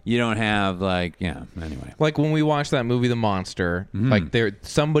 You don't have, anyway. Like when we watched that movie, The Monster,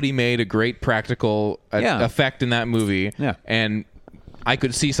 somebody made a great practical effect in that movie. Yeah. And I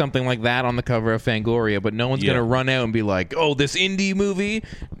could see something like that on the cover of Fangoria, but no one's going to run out and be like, oh, this indie movie,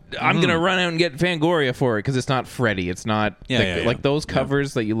 I'm going to run out and get Fangoria for it, because it's not Freddy. It's not like those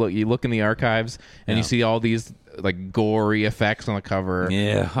covers that you look in the archives and you see all these like gory effects on the cover.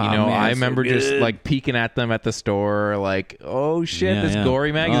 I remember just like peeking at them at the store, like, oh shit, this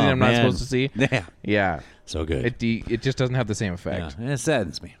gory magazine I'm not supposed to see. Yeah. So good. It just doesn't have the same effect. It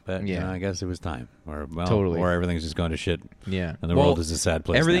saddens me, but I guess it was time, or totally, or everything's just going to shit. Yeah, and the world is a sad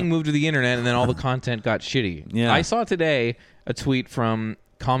place. Everything moved to the internet, and then all the content got shitty. Yeah, I saw today a tweet from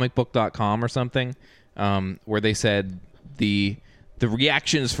comicbook.com or something, where they said the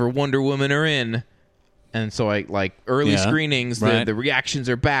reactions for Wonder Woman are in. And so I early screenings, the reactions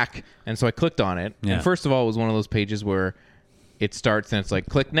are back, and so I clicked on it. Yeah. And first of all, it was one of those pages where it starts and it's like,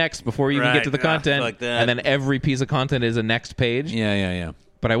 click next before you even get to the content, like that. and then every piece of content is a next page. Yeah.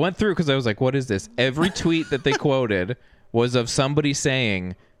 But I went through because I was like, what is this? Every tweet that they quoted was of somebody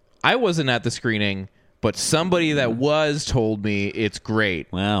saying, I wasn't at the screening, but somebody that was told me it's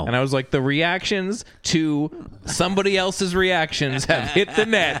great. Wow. And I was like, the reactions to somebody else's reactions have hit the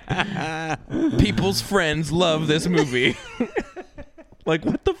net. People's friends love this movie. Like,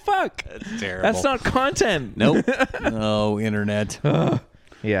 what the fuck? That's terrible. That's not content. Nope. Oh, internet.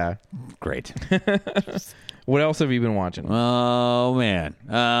 Yeah. Great. What else have you been watching? Oh, man.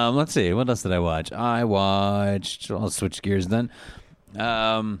 Let's see. What else did I watch? I'll switch gears then.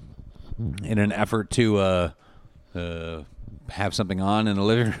 In an effort to have something on in the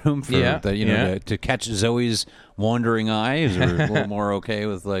living room for to catch Zoe's wandering eyes, or a little more okay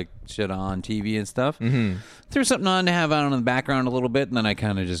with like shit on TV and stuff. Mm-hmm. Threw something on to have out in the background a little bit, and then I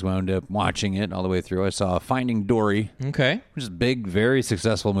kind of just wound up watching it all the way through. I saw Finding Dory, okay, which is a big, very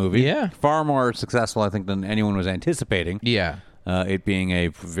successful movie. Yeah, far more successful, I think, than anyone was anticipating. Yeah, it being a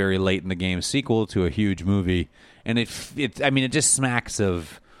very late in the game sequel to a huge movie, and it just smacks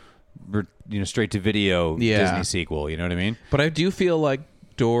of straight to video Disney sequel. You know what I mean? But I do feel like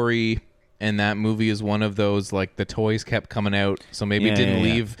Dory and that movie is one of those, like, the toys kept coming out, so maybe it didn't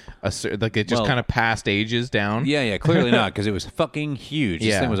leave it just kind of passed ages down. Yeah, clearly not, because it was fucking huge.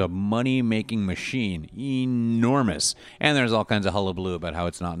 This thing was a money-making machine. Enormous. And there's all kinds of hullabaloo about how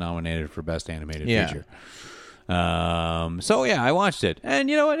it's not nominated for Best Animated Feature. I watched it. And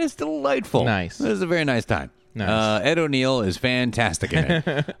you know what? It's delightful. Nice. It was a very nice time. Nice. Ed O'Neill is fantastic in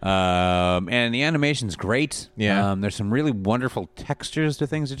it. And the animation's great. Yeah. There's some really wonderful textures to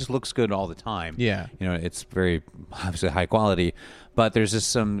things. It just looks good all the time. Yeah. It's very, obviously, high quality. But there's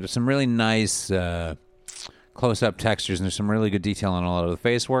just some really nice close-up textures, and there's some really good detail on a lot of the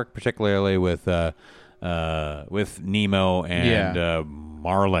face work, particularly with Nemo and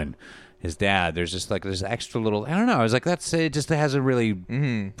Marlin. his dad. There's just like this extra little. I don't know. I was like, that's it. Just has a really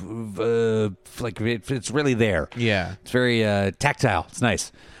like it's really there. Yeah, it's very tactile. It's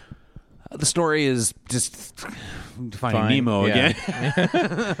nice. The story is just finding Nemo again.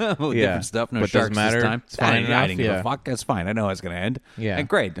 Different stuff. No but sharks matter. this time. It's fine enough. I didn't give a fuck. That's fine. I know it's going to end. Yeah. And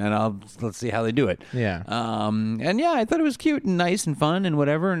great. And let's see how they do it. Yeah. And yeah, I thought it was cute and nice and fun and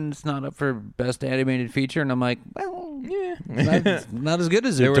whatever. And it's not up for best animated feature. And I'm like, well, yeah, not as good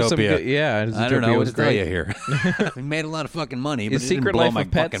as Zootopia. There were some good, Zootopia I don't know what to great. tell you here. We made a lot of fucking money, but is it Secret didn't blow Life my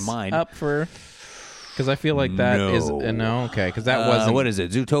of Pets fucking mind. up for? Because I feel like that is no, okay. Because that wasn't. What is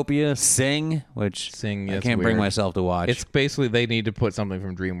it? Zootopia, Sing, which Sing. I can't bring myself to watch. It's basically they need to put something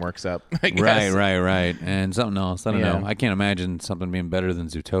from DreamWorks up. I guess. Right, and something else. I don't know. I can't imagine something being better than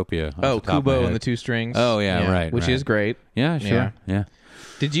Zootopia. Kubo and the Two Strings. Oh yeah, right, which is great. Yeah, sure. Yeah.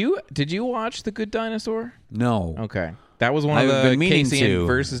 Did you watch The Good Dinosaur? No. Okay. That was one of the Casey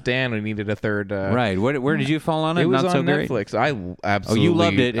versus Dan. We needed a third. Right. Where did you fall on it? It was Not on so Netflix. Great? I absolutely. Oh, you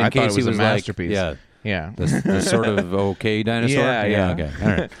loved it. I thought it was a masterpiece. Like, yeah. The sort of okay dinosaur. Yeah. Okay. All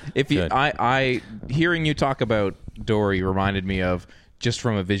right. If you, I hearing you talk about Dory reminded me of, just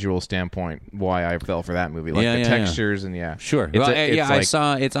from a visual standpoint, why I fell for that movie. Like the textures and Sure. I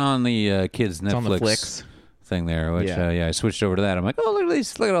saw it's on the kids Netflix. On the Flicks thing there, which I switched over to that. I'm like, oh, look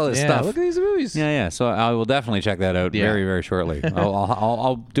at all this stuff. Look at these movies. Yeah. So I will definitely check that out very, very shortly.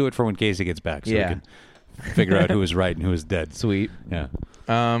 I'll do it for when Casey gets back, so we can figure out who was right and who was dead. Sweet. Yeah.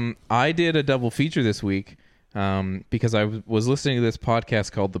 I did a double feature this week because I was listening to this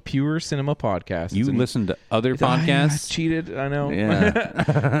podcast called the Pure Cinema Podcast. You listen to other podcasts? I cheated, I know.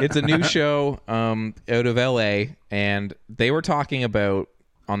 Yeah. It's a new show out of L.A., and they were talking about,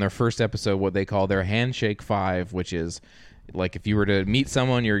 on their first episode, what they call their Handshake 5, which is like if you were to meet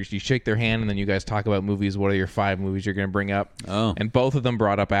someone, you shake their hand, and then you guys talk about movies. What are your 5 movies you're going to bring up? Oh. And both of them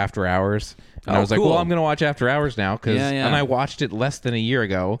brought up After Hours. And I was like, well, I'm going to watch After Hours now. And I watched it less than a year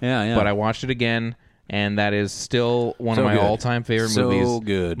ago. But I watched it again, and that is still one of my all-time favorite movies. So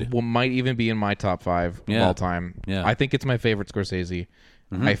good. Might even be in my top 5 of all time. Yeah. I think it's my favorite Scorsese.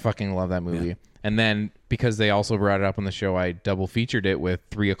 I fucking love that movie. Yeah. And then, because they also brought it up on the show, I double featured it with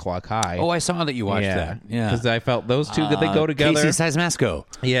 3 O'Clock High. Oh, I saw that you watched that. Yeah. Because I felt those two, they go together. Casey Siemaszko.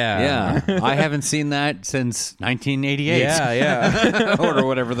 Yeah. I haven't seen that since 1988. Yeah. or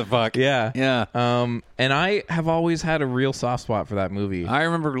whatever the fuck. Yeah. And I have always had a real soft spot for that movie. I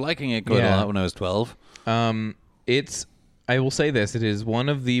remember liking it quite a lot when I was 12. I will say this, it is one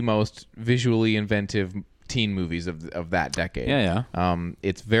of the most visually inventive teen movies of that decade.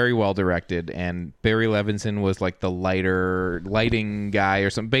 It's very well directed, and Barry Levinson was like the lighting guy or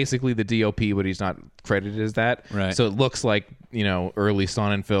something, basically the DOP, but he's not credited as that. Right. So it looks like, early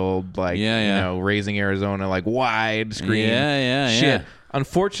Sonnenfeld, like Raising Arizona, like wide screen shit. Yeah.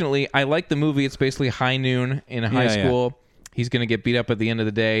 Unfortunately, I like the movie. It's basically High Noon in a high school. He's going to get beat up at the end of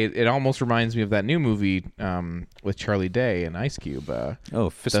the day. It almost reminds me of that new movie with Charlie Day and Ice Cube.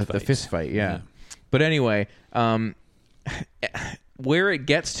 Fist Fight. The Fist Fight, yeah. But anyway, where it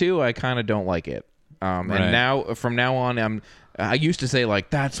gets to, I kind of don't like it. And now, from now on, I used to say, like,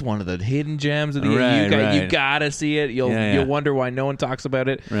 that's one of the hidden gems of the year. You gotta see it. You'll wonder why no one talks about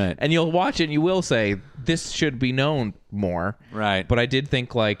it. Right. And you'll watch it and you will say, this should be known more. Right. But I did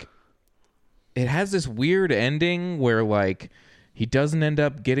think, like, it has this weird ending where, like, he doesn't end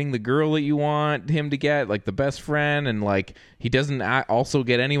up getting the girl that you want him to get, like the best friend, and like he doesn't also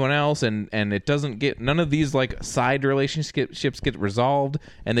get anyone else, and it doesn't get, none of these like side relationships get resolved,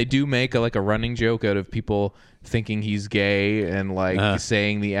 and they do make a running joke out of people thinking he's gay and like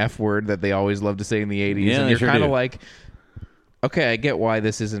saying the F word that they always loved to say in the 80s, and you're kind of like, okay, I get why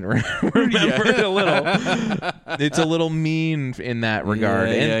this isn't remembered a little. It's a little mean in that regard.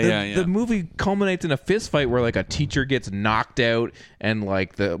 The movie culminates in a fist fight where like a teacher gets knocked out, and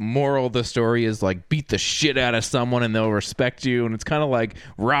like the moral of the story is like beat the shit out of someone and they'll respect you, and it's kind of like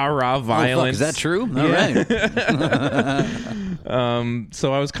rah-rah violence. Oh, fuck, is that true? All right.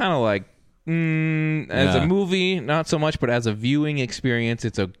 So I was kind of like, as a movie, not so much, but as a viewing experience,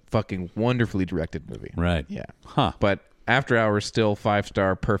 it's a fucking wonderfully directed movie. Right. Yeah. Huh. But After Hours, still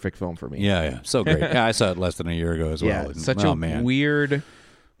 5-star, perfect film for me. Yeah. So great. Yeah, I saw it less than a year ago as well. Yeah, such a weird,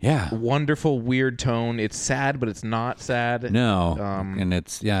 wonderful, weird tone. It's sad, but it's not sad. No. And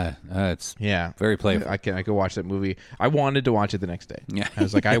it's very playful. I could watch that movie. I wanted to watch it the next day. Yeah. I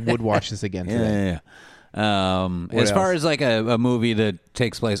was like, I would watch this again today. As far as like a movie that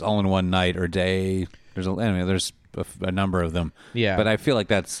takes place all in one night or day, there's a number of them. Yeah. But I feel like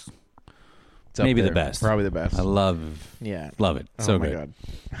that's maybe the best. Probably the best. I love it. So my great. God.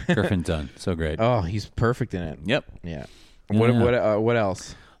 Griffin Dunne, so great. Oh, he's perfect in it. Yep. Yeah. What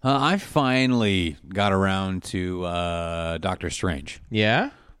else? I finally got around to Doctor Strange.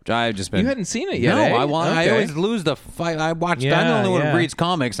 Yeah? Which I've just been... You hadn't seen it yet, No, eh? I always lose the fight. I'm the only one who reads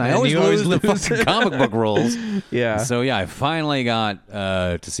comics, and I always lose the fucking comic book roles. Yeah. So, yeah, I finally got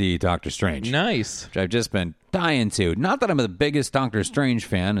to see Doctor Strange. Nice. Which I've just been dying to. Not that I'm the biggest Doctor Strange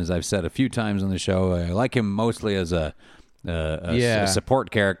fan, as I've said a few times on the show. I like him mostly as a support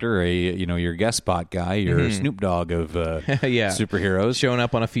character, your guest spot guy, your Snoop Dogg of superheroes. Showing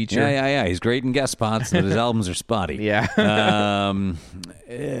up on a feature. Yeah. He's great in guest spots, but his albums are spotty. Yeah.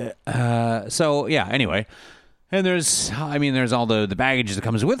 So, yeah, anyway. And there's all the baggage that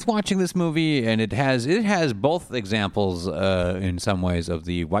comes with watching this movie, and it has both examples in some ways of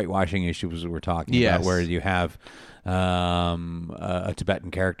the whitewashing issues we're talking about, where you have a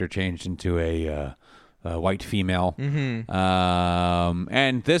Tibetan character changed into a white female.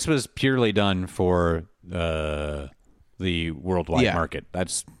 And this was purely done for the worldwide market.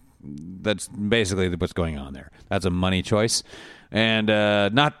 That's basically what's going on there. That's a money choice. And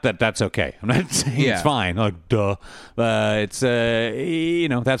not that that's okay. I'm not saying it's fine. Like, duh. It's,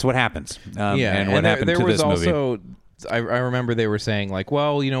 that's what happens. And what happened to this movie. I remember they were saying, like,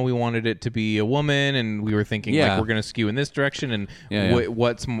 well, we wanted it to be a woman, and we were thinking, like, we're going to skew in this direction, and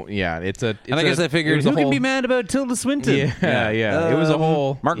what's more... Yeah, it's a... And I guess I figured, who can be mad about Tilda Swinton? Yeah. It was a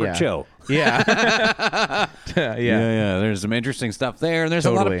whole... Margaret Cho. Yeah. Yeah. There's some interesting stuff there. And there's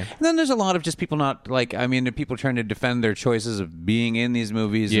a lot of... And then there's a lot of just people not, like... I mean, people trying to defend their choices of being in these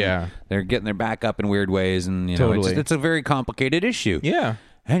movies. Yeah. They're getting their back up in weird ways, and, it's a very complicated issue. Yeah.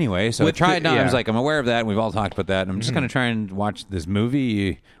 Anyway, so I tried now. I was like, I'm aware of that, and we've all talked about that, and I'm just going to try and watch this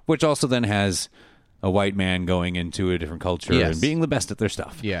movie, which also then has a white man going into a different culture and being the best at their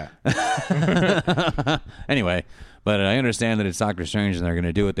stuff. Yeah. Anyway, but I understand that it's Doctor Strange, and they're going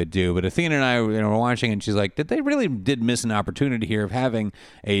to do what they do. But Athena and I were watching, and she's like, they really did miss an opportunity here of having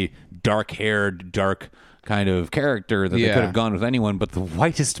a dark-haired, dark kind of character that they could have gone with anyone but the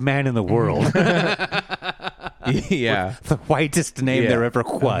whitest man in the world. Yeah. The whitest name there ever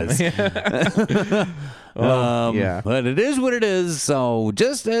was. But it is what it is. So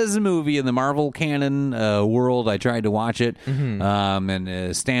just as a movie in the Marvel canon world, I tried to watch it. And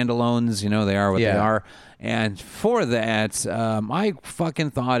standalones, they are what they are. And for that, I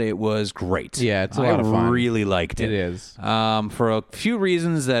fucking thought it was great. Yeah, it's a lot of fun. I really liked it. It is. For a few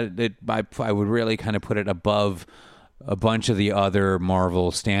reasons that I would really kind of put it above a bunch of the other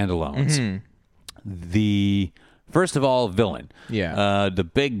Marvel standalones. First of all, villain. Yeah. The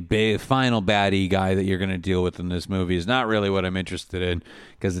big final baddie guy that you're going to deal with in this movie is not really what I'm interested in,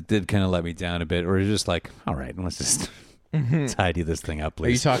 because it did kind of let me down a bit. Or it's just like, all right, let's just tidy this thing up,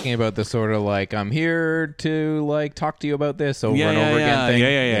 please. Are you talking about the sort of like, I'm here to like talk to you about this over and over again thing?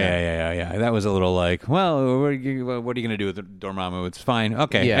 Yeah. That was a little like, well, what are you going to do with Dormammu? It's fine.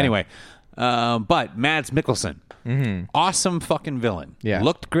 Okay. Yeah. Anyway, but Mads Mikkelsen. Awesome fucking villain. Yeah.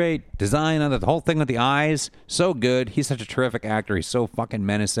 Looked great. Design on the whole thing with the eyes. So good. He's such a terrific actor. He's so fucking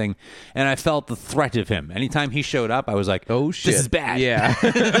menacing. And I felt the threat of him. Anytime he showed up, I was like, oh shit. This is bad. Yeah.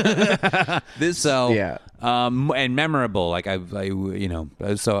 And memorable. Like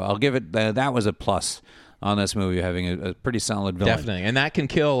so I'll give it, that was a plus on this movie, having a pretty solid villain. Definitely. And that can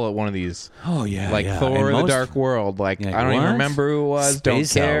kill one of these. Oh, yeah. Like Thor, The Dark World. Like, I don't even remember who it was.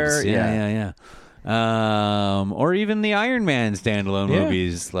 Space don't care. Elves. Yeah. Or even the Iron Man standalone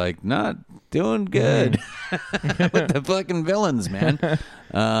movies, like not doing good with the fucking villains, man.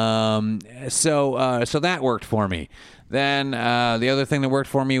 So that worked for me. Then the other thing that worked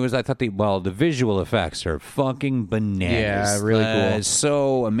for me was I thought the visual effects are fucking bananas. Yeah, really cool.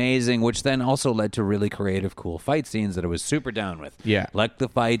 So amazing, which then also led to really creative, cool fight scenes that I was super down with. Yeah. Like the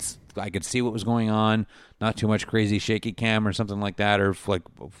fights, I could see what was going on. Not too much crazy shaky cam or something like that, or like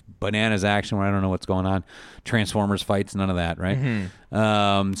bananas action where I don't know what's going on. Transformers fights, none of that, right?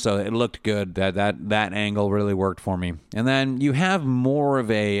 So it looked good. That angle really worked for me. And then you have more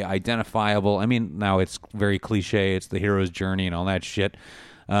of a identifiable. I mean, now it's very cliche. It's the hero's journey and all that shit.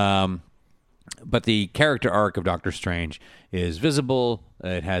 But the character arc of Doctor Strange is visible.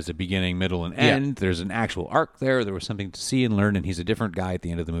 It has a beginning, middle, and end. Yeah. There's an actual arc there. There was something to see and learn, and he's a different guy at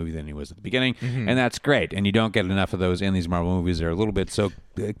the end of the movie than he was at the beginning. And that's great. And you don't get enough of those in these Marvel movies. They're a little bit so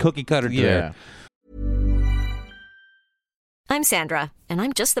cookie-cutter there. I'm Sandra, and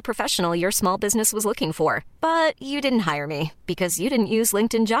I'm just the professional your small business was looking for. But you didn't hire me because you didn't use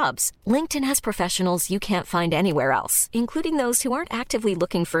LinkedIn Jobs. LinkedIn has professionals you can't find anywhere else, including those who aren't actively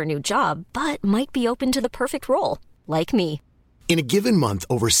looking for a new job, but might be open to the perfect role, like me. In a given month,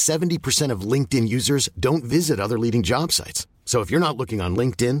 over 70% of LinkedIn users don't visit other leading job sites. So if you're not looking on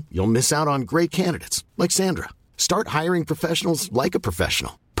LinkedIn, you'll miss out on great candidates like Sandra. Start hiring professionals like a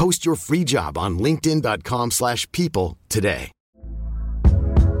professional. Post your free job on linkedin.com/people today.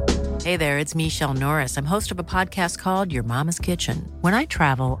 Hey there, it's Michelle Norris. I'm host of a podcast called Your Mama's Kitchen. When I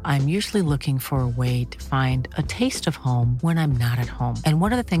travel, I'm usually looking for a way to find a taste of home when I'm not at home. And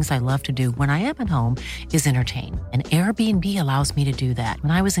one of the things I love to do when I am at home is entertain. And Airbnb allows me to do that.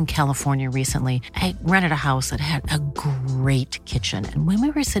 When I was in California recently, I rented a house that had a great kitchen. And when we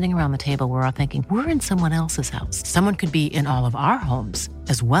were sitting around the table, we were all thinking, we're in someone else's house. Someone could be in all of our homes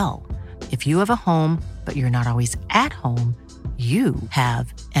as well. If you have a home, but you're not always at home, you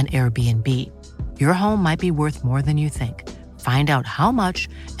have an Airbnb. Your home might be worth more than you think. Find out how much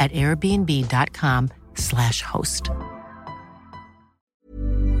at airbnb.com/host.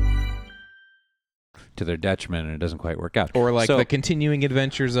 To their detriment, and it doesn't quite work out. Or like the continuing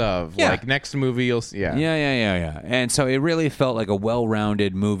adventures of, like next movie you'll see. Yeah. And so it really felt like a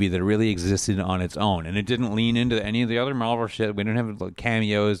well-rounded movie that really existed on its own, and it didn't lean into any of the other Marvel shit. We didn't have like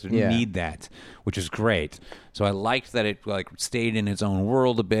cameos. We didn't need that, which is great. So I liked that it like stayed in its own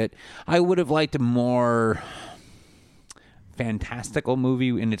world a bit. I would have liked a more fantastical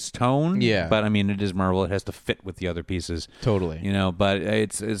movie in its tone. Yeah. But I mean, it is Marvel. It has to fit with the other pieces. Totally. You know, but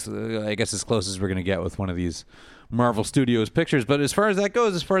it's I guess as close as we're going to get with one of these Marvel Studios pictures. But as far as that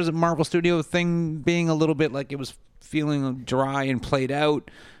goes, as far as the Marvel Studio thing being a little bit like it was feeling dry and played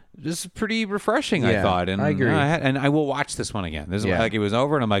out, this is pretty refreshing, I thought. And I agree. And I will watch this one again. This is like it was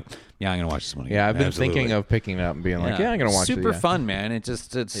over, and I'm like, yeah, I'm going to watch this one again. Yeah, I've been thinking of picking it up and being like, I'm going to watch it. Super fun, man. It's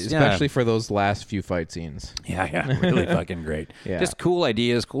especially for those last few fight scenes. Yeah, really fucking great. Just cool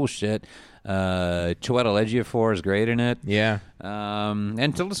ideas, cool shit. Chiwetel Ejiofor is great in it. Yeah.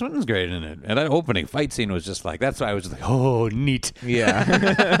 And Tilda Swinton's great in it. And that opening fight scene was just like, that's why I was just like, oh, neat.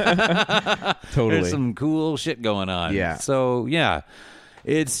 Yeah. Totally. There's some cool shit going on. Yeah. So, yeah.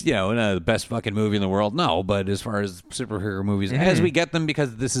 It's, you know, not the best fucking movie in the world, no, but as far as superhero movies, as we get them,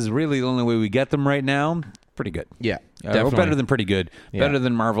 because this is really the only way we get them right now, pretty good. Yeah, or better than pretty good. Better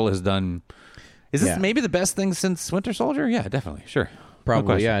than Marvel has done. Is this maybe the best thing since Winter Soldier? Yeah, definitely, sure.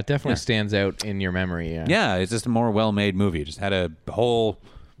 Probably, no it definitely stands out in your memory. Yeah, it's just a more well-made movie. It just had a whole...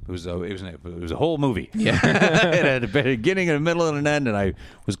 It was a whole movie. Yeah. It had a beginning, a middle, and an end, and I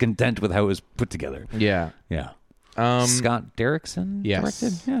was content with how it was put together. Yeah. Scott Derrickson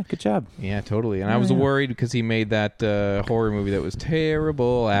directed? Yeah, good job. Yeah, totally. And I was worried because he made that horror movie that was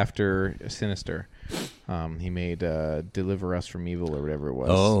terrible after Sinister. He made Deliver Us from Evil or whatever it was.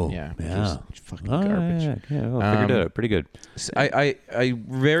 Oh, yeah. Fucking garbage. Yeah. Well, figured it out. Pretty good.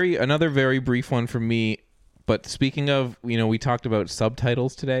 Another very brief one for me. But speaking of, we talked about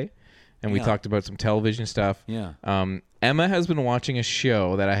subtitles today, and we talked about some television stuff. Yeah. Emma has been watching a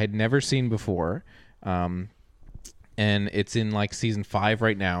show that I had never seen before. And it's in like season 5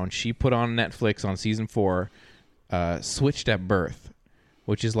 right now, and she put on Netflix on season 4 Switched at Birth,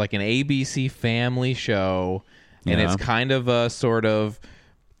 which is like an ABC family show, and it's kind of a sort of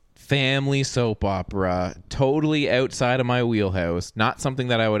family soap opera, totally outside of my wheelhouse, not something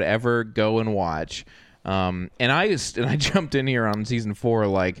that I would ever go and watch. And I jumped in here on season 4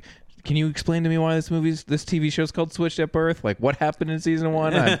 like, can you explain to me why this TV show is called Switched at Birth? Like, what happened in season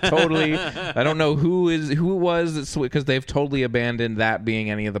 1? I don't know who it was, because they've totally abandoned that being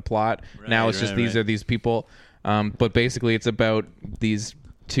any of the plot. Now it's just these are these people. But basically, it's about these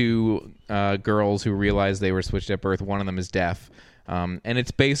two girls who realize they were switched at birth. One of them is deaf. And it's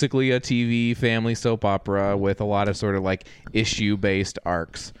basically a TV family soap opera with a lot of sort of like issue-based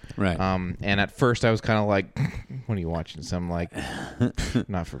arcs. Right. And at first I was kind of like, what are you watching? So I'm like,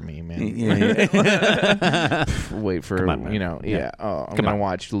 not for me, man. Wait for, on, man. I'm going to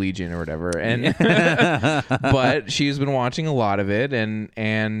watch Legion or whatever. And but she's been watching a lot of it,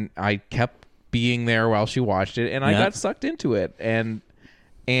 and I kept being there while she watched it, and I got sucked into it. And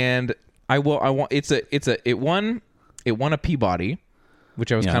it won a Peabody,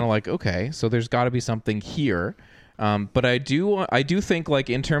 which I was kind of like, okay, so there's got to be something here. But I do think, like,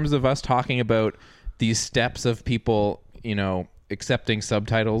 in terms of us talking about these steps of people, accepting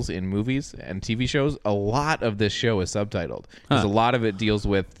subtitles in movies and TV shows, a lot of this show is subtitled. Because a lot of it deals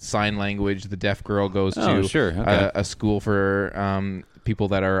with sign language. The deaf girl goes to a school for people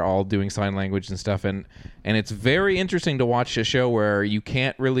that are all doing sign language and stuff. And it's very interesting to watch a show where you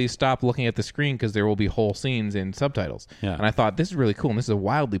can't really stop looking at the screen because there will be whole scenes in subtitles. Yeah. And I thought, this is really cool, and this is a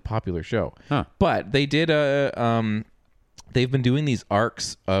wildly popular show. But they did they've been doing these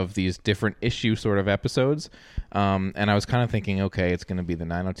arcs of these different issue sort of episodes. And I was kind of thinking, okay, it's going to be the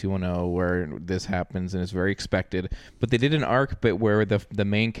 90210 where this happens, and it's very expected. But they did an arc bit where the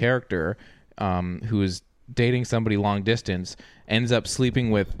main character, who is dating somebody long distance, ends up sleeping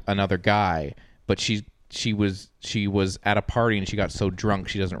with another guy, but she's she was at a party and she got so drunk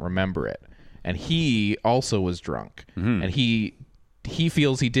she doesn't remember it. And he also was drunk. And he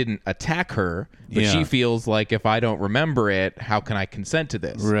feels he didn't attack her, but she feels like, if I don't remember it, how can I consent to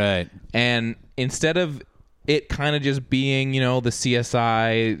this? Right. And instead of it kind of just being, the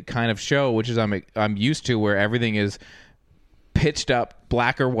CSI kind of show, which is I'm used to, where everything is pitched up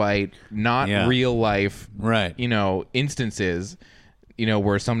black or white, not real life, right? Instances,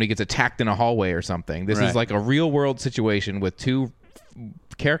 where somebody gets attacked in a hallway or something. This is like a real world situation with two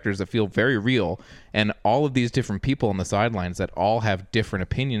characters that feel very real, and all of these different people on the sidelines that all have different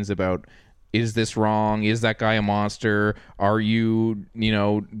opinions about, is this wrong? Is that guy a monster? Are you,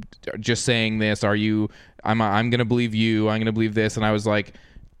 just saying this? Are you, I'm going to believe you. I'm going to believe this. And I was like,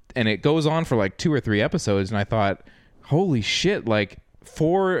 and it goes on for like 2 or 3 episodes. And I thought, holy shit, like,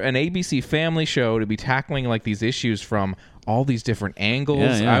 for an ABC Family show to be tackling like these issues from all these different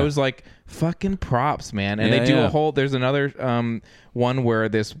angles, I was like, fucking props, man. And they do a whole, there's another one where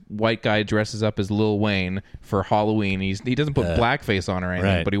this white guy dresses up as Lil Wayne for Halloween. He doesn't put blackface on or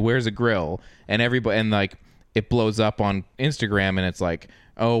anything, but he wears a grill, and everybody, and like, it blows up on Instagram, and it's like,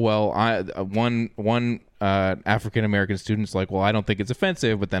 oh, well, one African American student's like, well, I don't think it's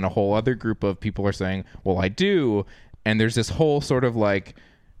offensive, but then a whole other group of people are saying, well, I do. And there's this whole sort of like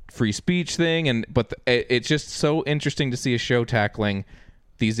free speech thing, but it's just so interesting to see a show tackling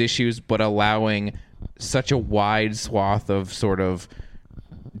these issues, but allowing such a wide swath of sort of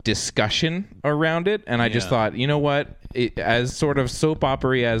discussion around it. And I just thought, you know what, as sort of soap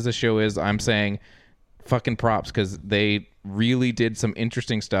opera as the show is, I'm saying fucking props, because they really did some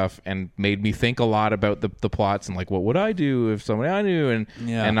interesting stuff and made me think a lot about the plots and like, what would I do if somebody I knew?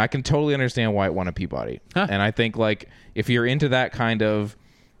 And I can totally understand why it won a Peabody. And I think, like, if you're into that kind of,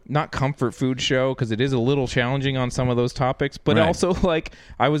 not comfort food show, because it is a little challenging on some of those topics, but also, like,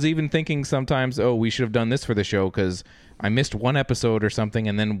 I was even thinking sometimes, oh, we should have done this for the show because I missed one episode or something,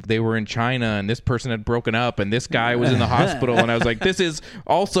 and then they were in China, and this person had broken up, and this guy was in the hospital, and I was like, this is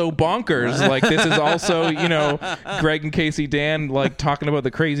also bonkers. Like, this is also, Greg and Casey Dan, like, talking about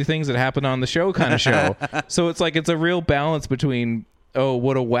the crazy things that happened on the show kind of show. So it's like, it's a real balance between, oh,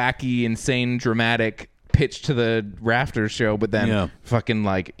 what a wacky, insane, dramatic pitch to the Rafters show, but then fucking,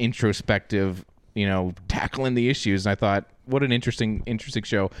 like, introspective, tackling the issues. And I thought, what an interesting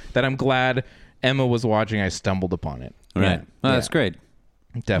show that I'm glad Emma was watching. I stumbled upon it. Right. That's great.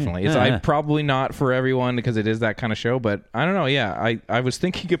 Definitely. It's probably not for everyone because it is that kind of show, but I don't know. Yeah, I was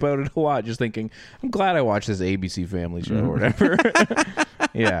thinking about it a lot, just thinking, I'm glad I watched this ABC Family show or whatever.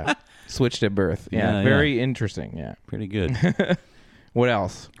 Switched at birth. Very interesting. Yeah. Pretty good. What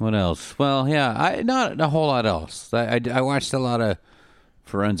else? Well, not a whole lot else. I watched a lot of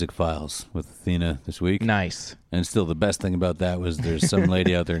Forensic Files with Athena this week. Nice. And still, the best thing about that was there's some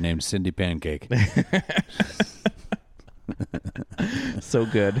lady out there named Cindy Pancake. So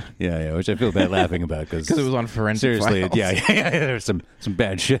good. Yeah, which I feel bad laughing about because it was on Forensic Files. Seriously, there's some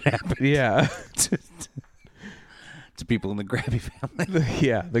bad shit happened. Yeah. To people in the Grabby family.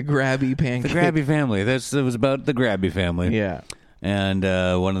 The Grabby Pancake. The Grabby family. It was about the Grabby family. Yeah. And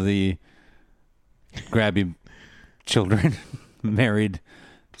one of the Grabby children married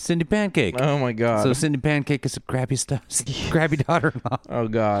Cindy Pancake. Oh, my God. So Cindy Pancake is a Grabby daughter-in-law. Oh,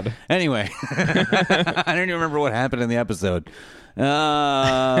 God. Anyway, I don't even remember what happened in the episode. So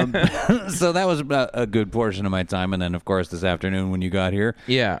that was a good portion of my time. And then, of course, this afternoon when you got here,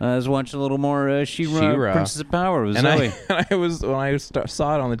 I was watching a little more She-Ra, Princess of Power with Zoe. When I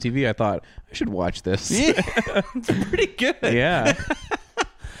saw it on the TV, I thought, I should watch this. Yeah, it's pretty good. Yeah.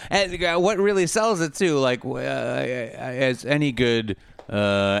 And what really sells it, too, like, as any good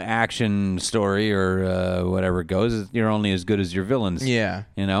action story or whatever it goes, you're only as good as your villains. Yeah.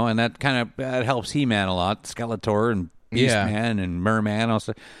 And that kind of helps He-Man a lot. Skeletor and Beastman and Merman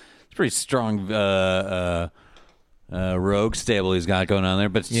also. It's a pretty strong rogue stable he's got going on there,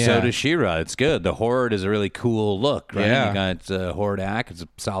 but so does She-Ra. It's good. The Horde is a really cool look, right? You got Hordak. It's a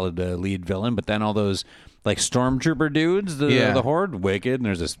solid lead villain, but then all those like stormtrooper dudes, the Horde, wicked, and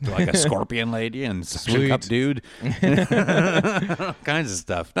there's this like a scorpion lady and suction cup dude. All kinds of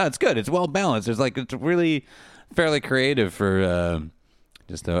stuff. No, it's good. It's well balanced. It's really fairly creative for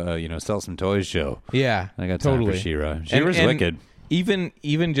just a sell some toys show. Yeah, I got time for She-Ra. She-Ra's wicked.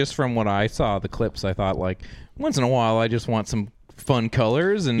 Even just from what I saw, the clips, I thought, like, once in a while, I just want some fun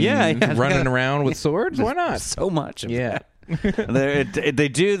colors and running around with swords. Why not? So much of that. They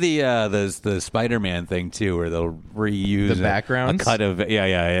do the Spider-Man thing too, where they'll reuse the backgrounds, a cut of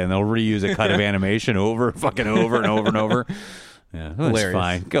and they'll reuse a cut of animation over and over and over. Yeah, that's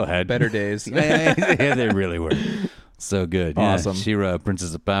fine. Go ahead. Better days. Yeah, they really were. So good. Awesome. She-Ra,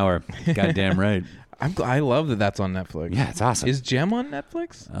 Princess of Power. Goddamn right. I love that that's on Netflix. Yeah, it's awesome. Is Gem on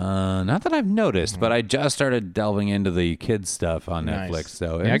Netflix? Not that I've noticed, but I just started delving into the kids stuff on Nice. Netflix.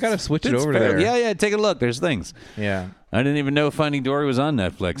 So Yeah, I gotta switch it over to there. Yeah, take a look. There's things. Yeah. I didn't even know Finding Dory was on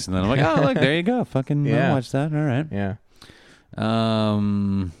Netflix, and then I'm like, oh, look, there you go. Fucking Yeah. I'll watch that. All right. Yeah.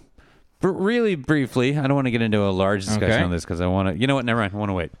 But really briefly, I don't want to get into a large discussion Okay. on this because I want to. You know what? Never mind. I want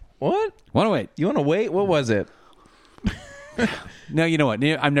to wait. What? Want to wait. You want to wait? What was it? No, you know what?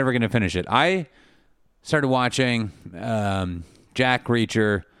 I'm never going to finish it. I started watching Jack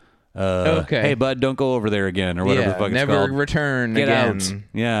Reacher. Okay. Hey, bud, don't go over there again, or whatever the fuck it's never called. return Get again. out.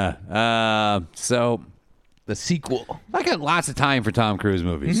 Yeah. So The sequel. I got lots of time for Tom Cruise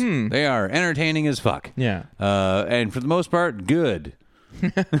movies. They are entertaining as fuck. Yeah. And for the most part, good.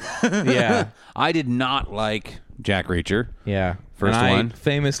 Yeah. I did not like Jack Reacher. Yeah. First and one. I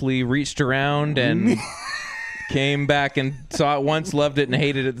famously reached around and came back and saw it once, loved it, and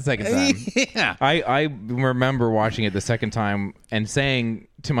hated it the second time. Yeah. I remember watching it the second time and saying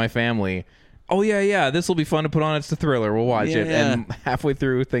to my family, oh, yeah, this will be fun to put on. It's the Thriller. We'll watch it. Yeah. And halfway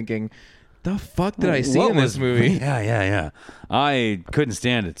through thinking, the fuck did I see in this movie? Yeah. I couldn't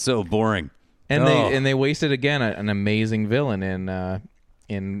stand it. So boring. And they wasted, again, an amazing villain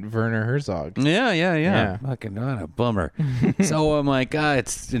in Werner Herzog. Yeah. Fucking what a bummer. So I'm like,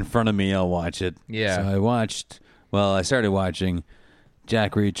 it's in front of me. I'll watch it. Yeah. So I started watching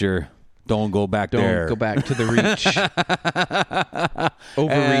Jack Reacher. Don't go back Don't there. go back to the reach.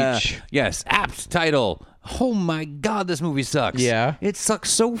 Overreach. Yes, apt title. Oh my God, this movie sucks. Yeah? It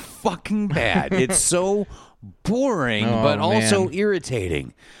sucks so fucking bad. It's so boring, Oh, but also man.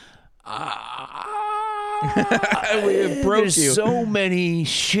 irritating. It broke There's you. so many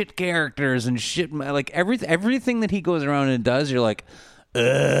shit characters and shit. Like everything that he goes around and does, you're like,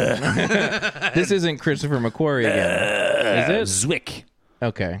 This isn't Christopher McQuarrie again, is it? Zwick.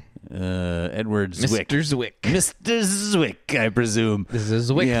 Okay. Edward Zwick. Mr. Zwick. Mr. Zwick, I presume. This is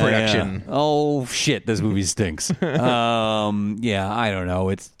a Zwick production. Yeah. Oh shit, this movie stinks. Yeah, I don't know.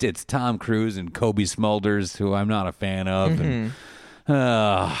 It's Tom Cruise and Kobe Smulders, who I'm not a fan of. And,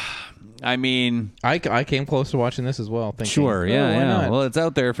 I mean, I came close to watching this as well. Thinking, sure, why yeah. not? Well, it's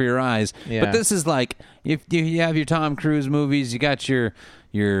out there for your eyes. Yeah. But this is like, if you have your Tom Cruise movies, you got your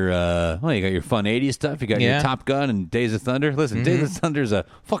you got your fun 80s stuff. You got your Top Gun and Days of Thunder. Listen, Days of Thunder is a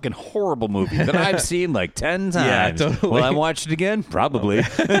fucking horrible movie that I've seen like 10 times. Yeah, totally. Will I watch it again? Probably. You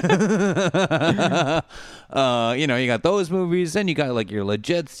got those movies. Then you got like your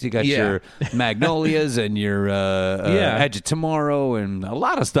Legits. You got your Magnolias and your Edge of Tomorrow and a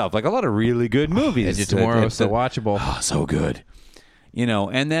lot of stuff. Like a lot of really good movies. Edge of Tomorrow is so watchable. Oh, so good.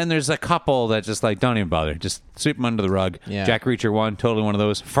 And then there's a couple that just like don't even bother, just sweep them under the rug. Yeah. Jack Reacher one, totally one of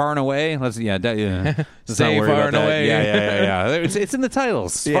those. Far and Away, let's Stay not worry far about and that. away. Yeah. It's in the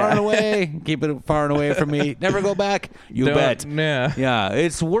titles. Far and away, keep it far and away from me. Never go back. You Don't- bet. yeah.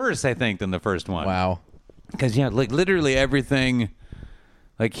 It's worse, I think, than the first one. Wow. Because like literally everything.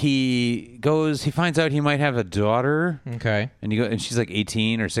 Like he finds out he might have a daughter. Okay. And she's like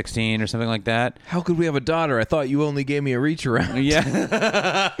 18 or 16 or something like that. How could we have a daughter? I thought you only gave me a reach around.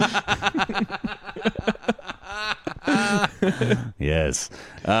 Yeah. Yes.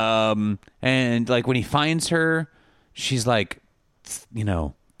 And like when he finds her, she's like,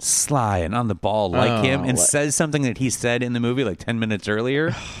 sly and on the ball like him, and says something that he said in the movie like 10 minutes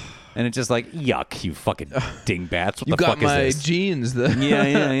earlier. And it's just like, yuck, you fucking dingbats. What You the got fuck my is this? genes.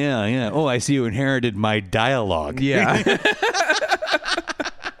 Yeah. Oh, I see you inherited my dialogue. Yeah.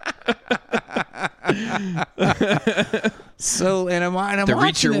 So, and I'm To watching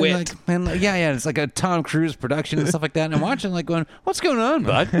reach your it, wit. like, and like, yeah, it's like a Tom Cruise production and stuff like that. And I'm watching, like, going, "What's going on,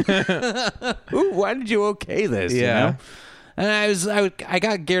 bud? Ooh, why did you okay this?" Yeah. And I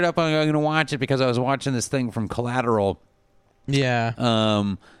got geared up on going to watch it because I was watching this thing from Collateral. Yeah.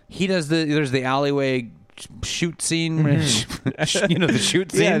 He does there's the alleyway shoot scene, the shoot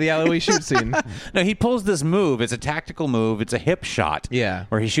scene. Yeah, the alleyway shoot scene. No, he pulls this move. It's a tactical move. It's a hip shot. Yeah.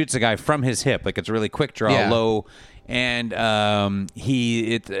 Where he shoots a guy from his hip. Like it's a really quick draw, Yeah. low. And that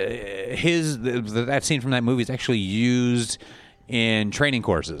scene from that movie is actually used in training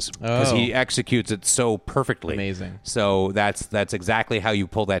courses because he executes it so perfectly. Amazing. So that's exactly how you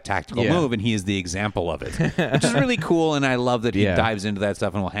pull that tactical Yeah. move, and he is the example of it, which is really cool. And I love that he dives into that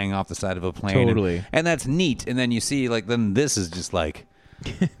stuff and will hang off the side of a plane. Totally. And that's neat. And then you see, like, then this is just like,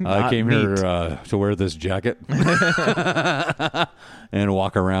 I came here to wear this jacket and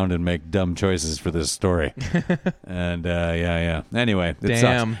walk around and make dumb choices for this story. And anyway, it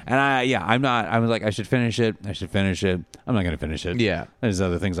sucks. And I was like, I should finish it. I'm not going to finish it. Yeah. There's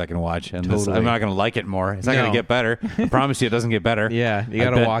other things I can watch, and I'm not going to like it more. It's not going to get better. I promise you, it doesn't get better. Yeah, you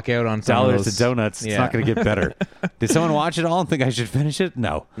got to walk out on some dollars of those. to donuts. It's not going to get better. Did someone watch it all and think I should finish it?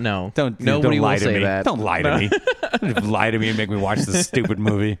 No. Nobody don't will lie to say me. that. Don't lie to me. Don't lie to me and make me watch this stupid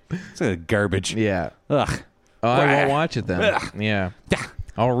movie. It's like garbage. Yeah. Ugh. Oh, I won't watch it then. Yeah. Yeah.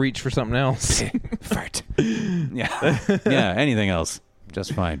 I'll reach for something else. Fart. Yeah. Yeah. Anything else?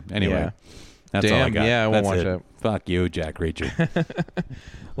 Just fine. Anyway. Yeah. That's all I got. Yeah, I won't watch it. Fuck you, Jack Reacher.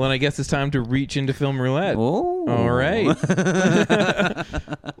 Well, and I guess it's time to reach into Film Roulette. Oh. All right.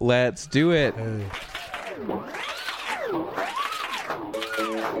 Let's do it.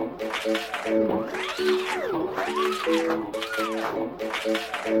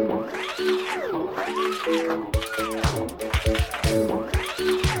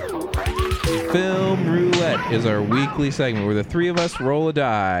 Film Roulette is our weekly segment where the three of us roll a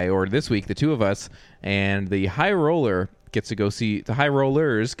die, or this week the two of us, and the high rollers get to go see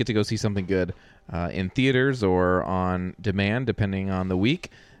something good in theaters or on demand, depending on the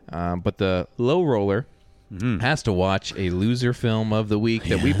week. But the low roller has to watch a loser film of the week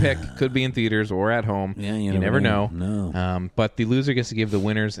that we pick. Could be in theaters or at home. Yeah, you never know. No. But the loser gets to give the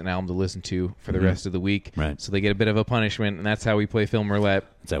winners an album to listen to for the rest of the week. Right. So they get a bit of a punishment, and that's how we play Film Roulette.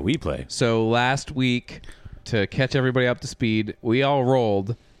 That's how we play. So last week, to catch everybody up to speed, we all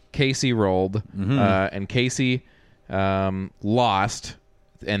rolled. Casey rolled, and Casey lost.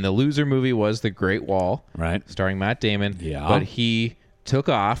 And the loser movie was The Great Wall, right, starring Matt Damon. Yeah. But he took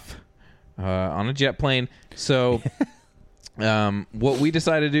off on a jet plane. So what we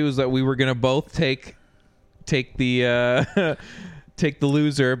decided to do is that we were going to both take the take the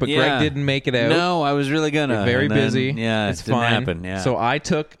loser, but Greg didn't make it out. No, I was really gonna. You're very busy. Yeah, it's it didn't fine. happen. Yeah. So I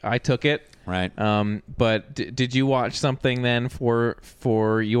took it. Right. But did you watch something then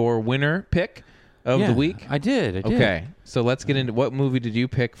for your winner pick of the week? I did. Okay. So let's get into what movie did you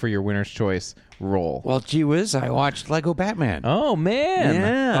pick for your winner's choice roll? Well, gee whiz, I watched Lego Batman. Oh man.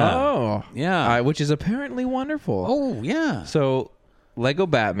 Yeah. Oh yeah. Which is apparently wonderful. Oh yeah. So Lego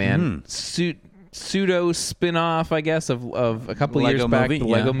Batman pseudo spin-off, I guess, of a couple Lego years back, movie, the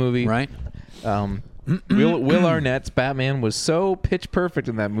Lego movie. Right. Will Arnett's Batman was so pitch perfect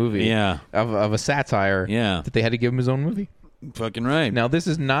in that movie of a satire that they had to give him his own movie. Fucking right. Now, this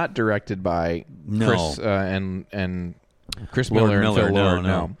is not directed by Chris and Chris Lord Miller and Phil Lord.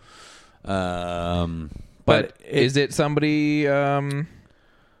 No. But is it somebody... I'll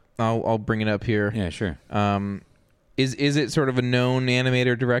bring it up here. Yeah, sure. Is it sort of a known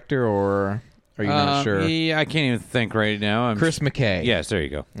animator director, or are you not sure? Yeah, I can't even think right now. Chris McKay. Yes, there you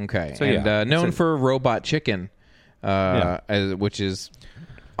go. Okay. So, and known for Robot Chicken, which is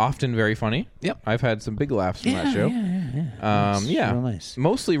often very funny. Yep. I've had some big laughs from that show. Yeah. Real nice.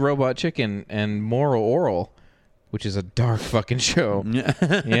 Mostly Robot Chicken and Moral Oral, which is a dark fucking show.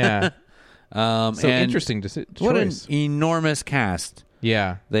 Yeah. So interesting choice. What an enormous cast.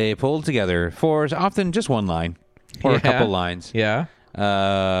 Yeah. They pulled together for often just one line or a couple lines. Yeah.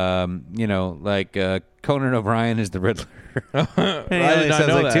 Like Conan O'Brien is the Riddler. I did not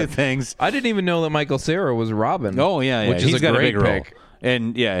know that. Two things. I didn't even know that Michael Cera was Robin. Oh, yeah. Which He's is got great a big pick. role.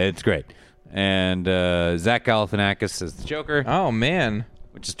 And, yeah, it's great. And Zach Galifianakis is the Joker. Oh, man.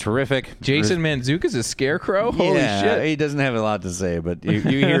 Which is terrific. Jason Mantzoukas is Scarecrow? Holy shit. He doesn't have a lot to say, but you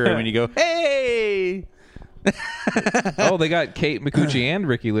hear him and you go, hey! Oh, they got Kate Micucci and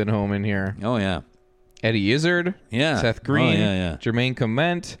Ricky Lindholm in here. Oh, yeah. Eddie Izzard. Yeah. Seth Green. Oh, Jermaine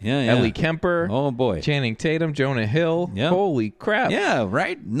Clement. Yeah. Ellie Kemper. Oh, boy. Channing Tatum. Jonah Hill. Yep. Holy crap. Yeah,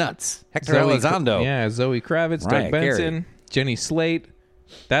 right? Nuts. Hector Elizondo. Zoe Kravitz. Doug Benson. Jenny Slate.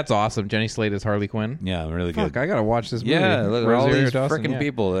 That's awesome. Jenny Slate is Harley Quinn. Yeah, really good. Fuck, I gotta watch this movie. Yeah, look at all these Dawson, freaking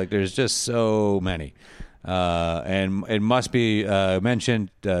people. Like, there's just so many. And it must be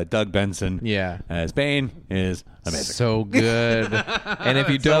mentioned, Doug Benson as Bane is amazing. So good. And if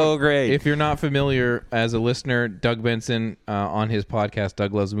you So great. if you're not familiar as a listener, Doug Benson on his podcast,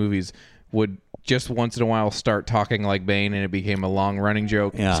 Doug Loves Movies, would just once in a while start talking like Bane, and it became a long running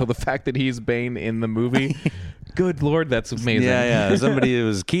joke. Yeah. So the fact that he's Bane in the movie, good Lord, that's amazing. Yeah. Somebody who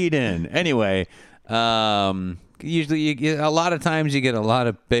was keyed in. Anyway, usually a lot of times you get a lot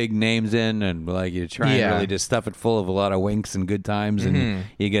of big names in, and like you try and really just stuff it full of a lot of winks and good times, and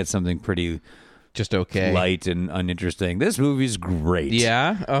you get something pretty just okay, light and uninteresting. This movie's great.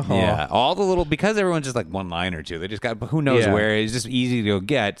 Yeah, yeah. All the little, because everyone's just like one line or two. They just got who knows where. It's just easy to go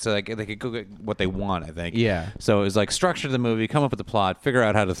get. So like they could go get what they want. I think. Yeah. So it's like structure the movie, come up with the plot, figure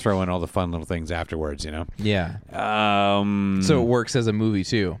out how to throw in all the fun little things afterwards. Yeah. So it works as a movie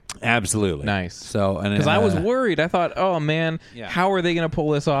too. Absolutely. Nice. So because I was worried, I thought, oh man, how are they going to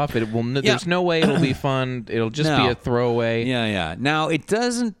pull this off? It will. There's no way it'll be fun. It'll just be a throwaway. Yeah. Now it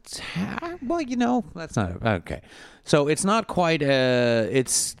doesn't. Well, that's not okay. So it's not quite. It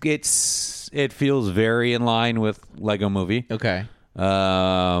feels very in line with Lego Movie. Okay.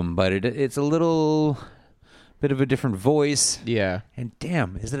 But it's a little bit of a different voice. Yeah. And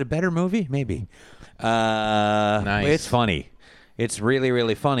damn, is it a better movie? Maybe. Nice. It's funny. It's really,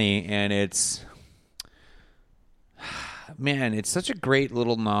 really funny, and it's such a great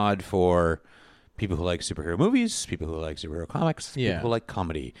little nod for people who like superhero movies, people who like superhero comics, people who like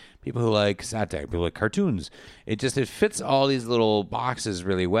comedy, people who like satire, people who like cartoons. It fits all these little boxes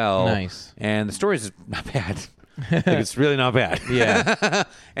really well. Nice. And the story is not bad. It's really not bad. Yeah.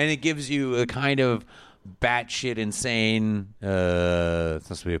 And it gives you a kind of batshit insane. It's not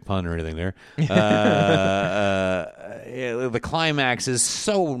supposed to be a pun or anything there. The climax is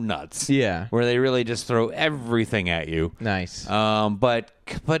so nuts. Yeah. Where they really just throw everything at you. Nice. But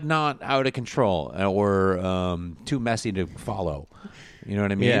not out of control or too messy to follow. You know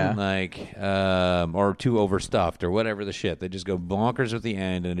what I mean? Yeah. Like, or too overstuffed or whatever the shit. They just go bonkers at the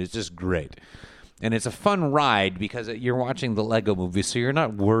end, and it's just great. And it's a fun ride because you're watching the Lego Movie, so you're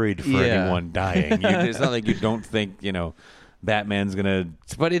not worried for anyone dying. It's not like you don't think, Batman's gonna.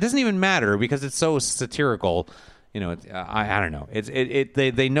 But it doesn't even matter because it's so satirical. I don't know.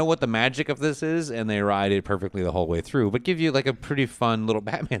 They know what the magic of this is, and they ride it perfectly the whole way through. But give you like a pretty fun little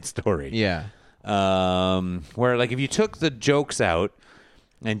Batman story. Yeah. Where like if you took the jokes out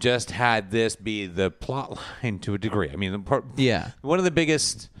and just had this be the plot line to a degree. I mean, one of the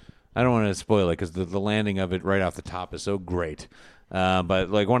biggest. I don't want to spoil it because the landing of it right off the top is so great. But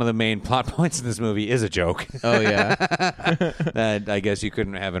like one of the main plot points in this movie is a joke. Oh yeah, that I guess you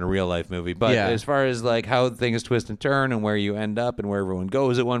couldn't have in a real life movie. But as far as like how things twist and turn and where you end up and where everyone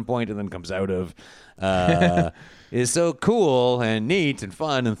goes at one point and then comes out of, is so cool and neat and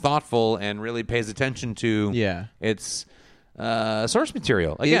fun and thoughtful and really pays attention to its source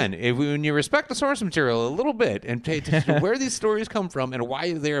material. Again, when you respect the source material a little bit and pay attention to where these stories come from and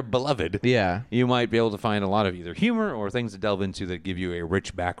why they're beloved, you might be able to find a lot of either humor or things to delve into that give you a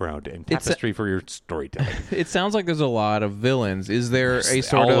rich background and tapestry for your storytelling. It sounds like there's a lot of villains. Is there a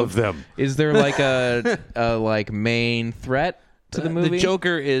sort all of them? Is there like a like main threat to the movie? The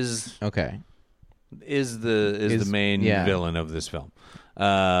Joker is the main villain of this film.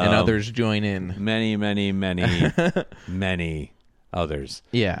 And others join in. Many, many, many, many others.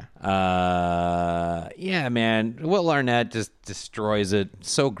 Yeah. Yeah, man. Will Arnett just destroys it.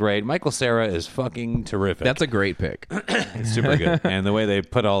 So great. Michael Cera is fucking terrific. That's a great pick. It's super good. And the way they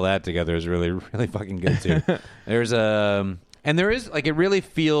put all that together is really, really fucking good, too. And there is, like, it really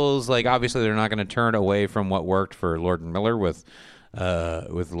feels like, obviously, they're not going to turn away from what worked for Lord and Miller with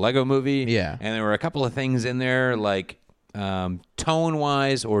the Lego Movie. Yeah. And there were a couple of things in there, like,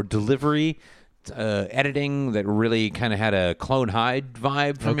 tone-wise or delivery, editing that really kind of had a Clone Hyde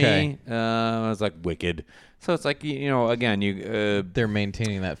vibe for me. It was like Wicked. So it's like, again, they're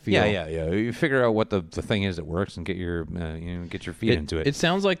maintaining that feel. Yeah. You figure out what the thing is that works and get your feet into it. It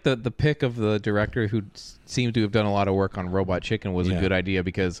sounds like the pick of the director who seemed to have done a lot of work on Robot Chicken was a good idea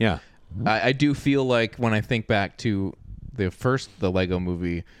because I do feel like when I think back to the Lego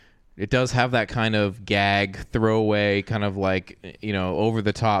Movie, it does have that kind of gag, throwaway, kind of like, over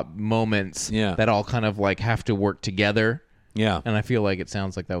the top moments that all kind of like have to work together. Yeah. And I feel like it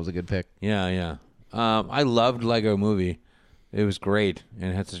sounds like that was a good pick. Yeah. I loved Lego Movie. It was great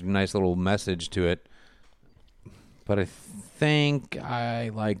and it had such a nice little message to it. But I think I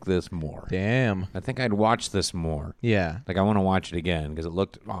like this more. Damn. I think I'd watch this more. Yeah. Like I want to watch it again because it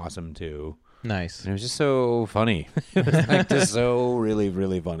looked awesome too. Nice. And it was just so funny. It was like just so really,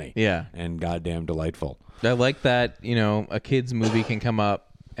 really funny. Yeah. And goddamn delightful. I like that, a kid's movie can come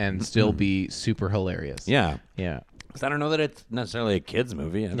up and still be super hilarious. Yeah. Yeah. Because I don't know that it's necessarily a kid's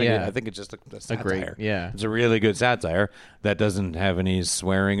movie. I think it's just a satire. It's a really good satire that doesn't have any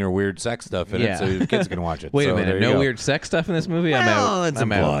swearing or weird sex stuff in it, so kids can watch it. Wait a minute, no weird sex stuff in this movie? I'm out. It's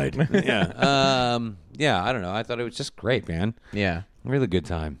implied. Yeah. I don't know. I thought it was just great, man. Yeah. Really good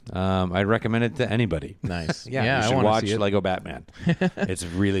time. I'd recommend it to anybody. Nice. You should watch Lego Batman. It's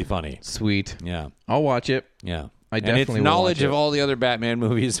really funny. Sweet. Yeah. I'll watch it. Yeah. I definitely its knowledge will watch of all the other Batman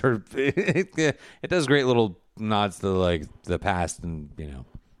movies it does great little nods to like the past and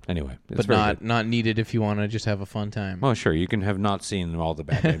Anyway, but not needed if you want to just have a fun time. Well, sure, you can have not seen all the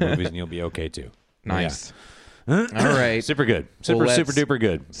Batman movies and you'll be okay too. Nice. Yeah. All right, super good, super duper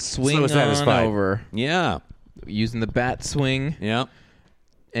good. Swing on over. Yeah, using the bat swing. Yeah,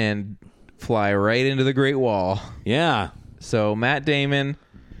 and fly right into the Great Wall. Yeah. So Matt Damon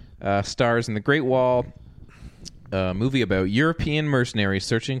stars in the Great Wall, a movie about European mercenaries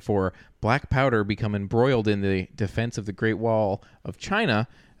searching for black powder become embroiled in the defense of the Great Wall of China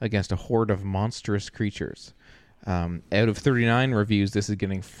against a horde of monstrous creatures. Out of 39 reviews, this is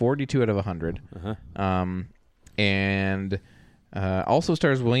getting 42 out of 100. And also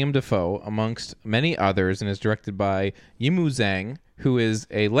stars William Dafoe, amongst many others, and is directed by Yimou Zhang, who is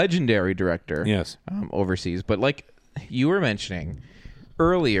a legendary director overseas. But like you were mentioning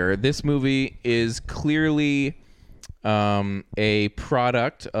earlier, this movie is clearly a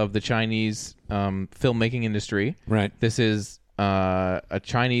product of the Chinese filmmaking industry. Right. This is a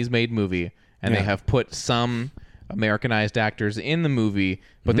Chinese-made movie, and they have put some Americanized actors in the movie,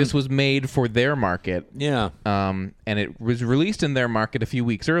 but this was made for their market. Yeah. And it was released in their market a few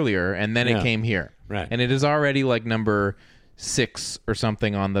weeks earlier, and then it came here. Right. And it is already like number 6 or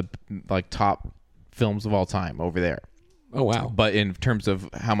something on the like top films of all time over there. Oh wow! But in terms of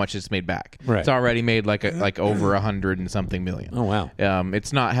how much it's made back, right. It's already made like over 100 and something million. Oh wow!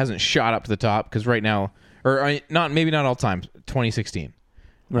 It's hasn't shot up to the top because right now, or maybe not all time. 2016,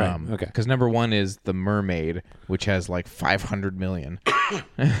 right? Okay. Because number 1 is The Mermaid, which has like 500 million.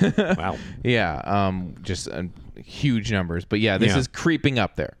 Wow. Yeah. Just huge numbers, but yeah, this is creeping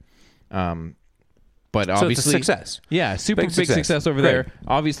up there. But obviously, so it's a success. Yeah, super big success over there.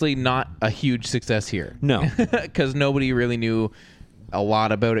 Obviously, not a huge success here. No, because nobody really knew a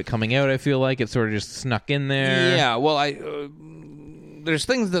lot about it coming out. I feel like it sort of just snuck in there. Yeah, well, there's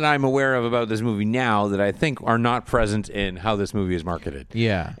things that I'm aware of about this movie now that I think are not present in how this movie is marketed.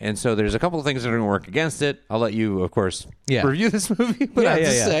 Yeah, and so there's a couple of things that are going to work against it. I'll let you, of course, review this movie. But I have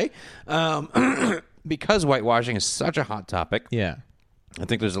to say, because whitewashing is such a hot topic. Yeah, I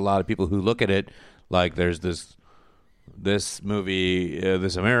think there's a lot of people who look at it. Like there's this movie,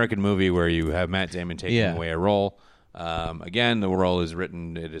 this American movie where you have Matt Damon taking away a role. Again, the role is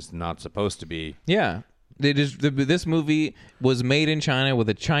written; it is not supposed to be. Yeah, it is. This movie was made in China with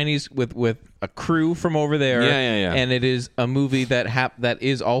a Chinese with a crew from over there. Yeah. And it is a movie that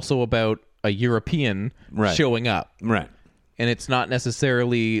is also about a European showing up. Right. And it's not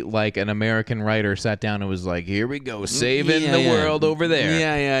necessarily like an American writer sat down and was like, "Here we go, saving the world over there."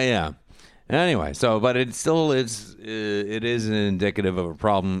 Yeah. Anyway, but it still is. It is indicative of a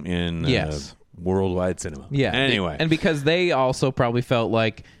problem in worldwide cinema. Yeah. Anyway, and because they also probably felt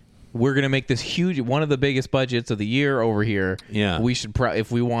like we're going to make this huge, one of the biggest budgets of the year over here. Yeah. We should if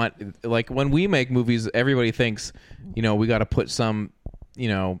we want, like when we make movies, everybody thinks, we got to put some,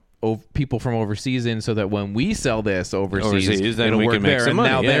 people from overseas in so that when we sell this overseas then it'll we work can make there. some And money.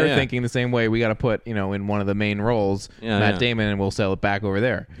 now they're thinking the same way. We got to put in one of the main roles Matt Damon, and we'll sell it back over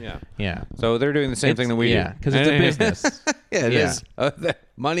there. Yeah. So they're doing the same thing that we do. Yeah, because it's a business. It is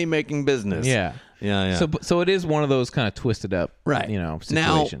money making business. Yeah. So it is one of those kind of twisted up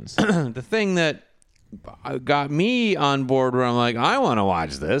situations. Now, the thing that got me on board where I'm like, I want to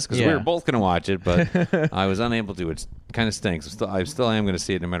watch this because we were both going to watch it, but I was unable to. It kind of stinks. I still am going to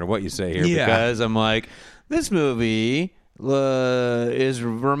see it no matter what you say here because I'm like, this movie is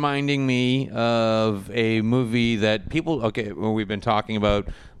reminding me of a movie that people, well, we've been talking about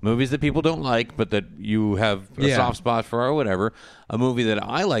movies that people don't like, but that you have a soft spot for or whatever. A movie that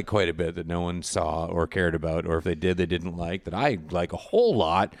I like quite a bit that no one saw or cared about, or if they did, they didn't like, that I like a whole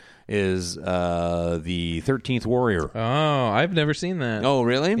lot is the 13th Warrior. Oh, I've never seen that. Oh,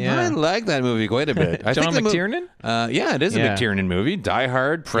 really? Yeah. I like that movie quite a bit. John McTiernan? Yeah, it is a McTiernan movie. Die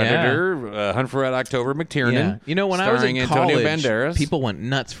Hard, Predator, Hunt for Red October, McTiernan. Yeah. When I was in college, Antonio Banderas. People went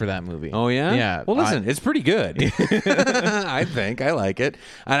nuts for that movie. Oh, yeah? Yeah. Well, listen, it's pretty good. I think. I like it.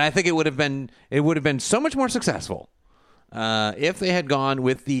 And I think it would have been so much more successful if they had gone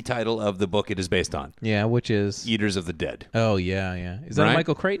with the title of the book it is based on. Yeah, which is Eaters of the Dead. Oh, yeah. Is that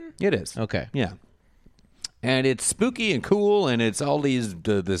Michael Crichton? It is. Okay. Yeah. And it's spooky and cool, and it's all these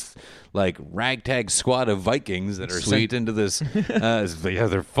this like ragtag squad of Vikings that are sent into this.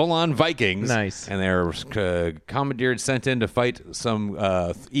 They're full-on Vikings. Nice. And they're commandeered, sent in to fight some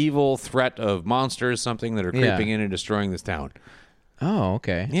evil threat of monsters, something that are creeping in and destroying this town. Oh,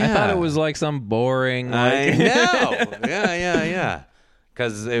 okay. Yeah. I thought it was like some boring. I know. Yeah.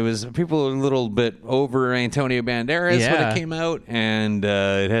 because it was people were a little bit over Antonio Banderas when it came out, and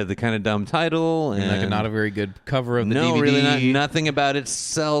it had the kind of dumb title and like not a very good cover of the DVD. No, really nothing about it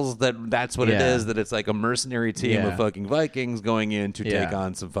sells that's what it is. That it's like a mercenary team of fucking Vikings going in to take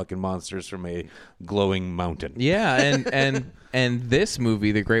on some fucking monsters from a glowing mountain. Yeah, and this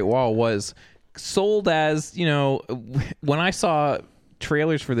movie, The Great Wall, was sold as, you know, when I saw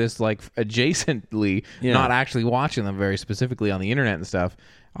trailers for this like adjacently, not actually watching them very specifically on the internet and stuff,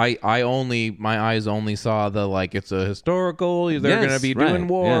 my eyes only saw the like it's a historical, they're going to be doing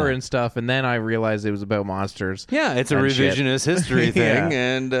war and stuff, and then I realized it was about monsters. Yeah, it's a revisionist history thing,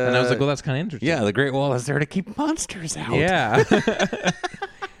 and I was like, well, that's kind of interesting. Yeah, the Great Wall is there to keep monsters out. Yeah.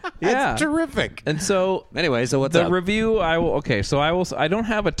 That's terrific. And so anyway, so what's the up? review? I don't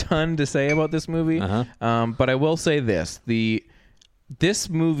have a ton to say about this movie, but I will say this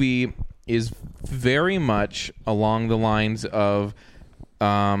movie is very much along the lines of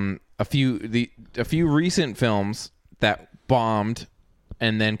a few recent films that bombed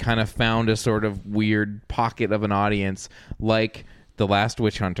and then kind of found a sort of weird pocket of an audience, like The Last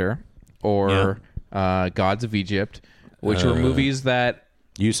Witch Hunter or Gods of Egypt, which were movies that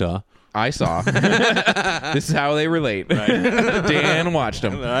you saw. I saw. This is how they relate. Right. Dan watched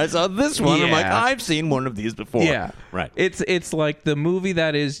them. I saw this one. Yeah. I'm like, I've seen one of these before. Yeah. Right. It's like the movie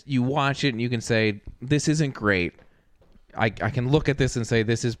that is, you watch it and you can say, this isn't great. I can look at this and say,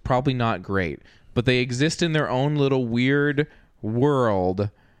 this is probably not great. But they exist in their own little weird world.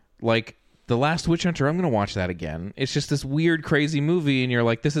 Like The Last Witch Hunter, I'm going to watch that again. It's just this weird, crazy movie, and you're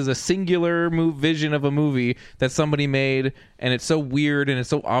like, this is a singular vision of a movie that somebody made, and it's so weird, and it's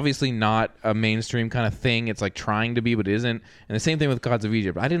so obviously not a mainstream kind of thing. It's like trying to be, but isn't. And the same thing with Gods of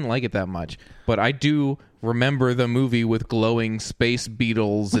Egypt. I didn't like it that much, but I do remember the movie with glowing space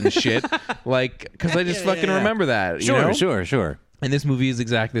beetles and shit, like, because I just remember that. Sure. And this movie is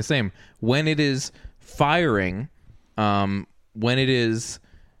exactly the same. When it is firing, when it is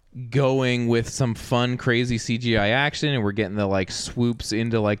going with some fun, crazy CGI action, and we're getting the like swoops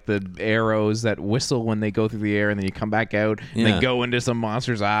into like the arrows that whistle when they go through the air, and then you come back out and they go into some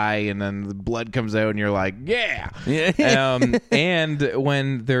monster's eye, and then the blood comes out, and you're like, and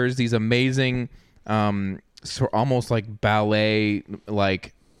when there's these amazing, almost like ballet,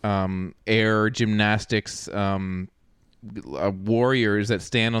 like air gymnastics, warriors that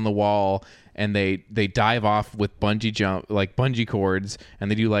stand on the wall, and they dive off with bungee cords, and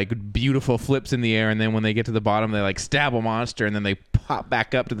they do like beautiful flips in the air, and then when they get to the bottom, they like stab a monster, and then they pop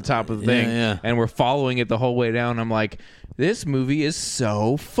back up to the top of the thing, and we're following it the whole way down. I'm like, this movie is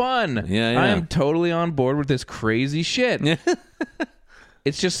so fun. I am totally on board with this crazy shit.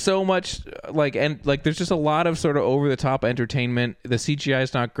 It's just so much there's just a lot of sort of over the top entertainment. The CGI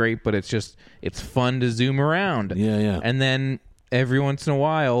is not great, but it's fun to zoom around. And then every once in a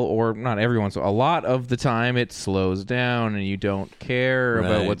while, or not every once, a lot of the time, it slows down and you don't care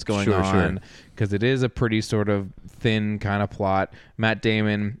about what's going on, because it is a pretty sort of thin kind of plot. Matt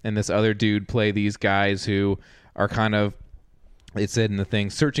Damon and this other dude play these guys who are kind of, it said in the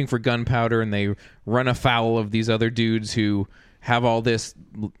thing, searching for gunpowder, and they run afoul of these other dudes who have all this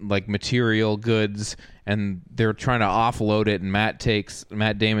like material goods, and they're trying to offload it, and Matt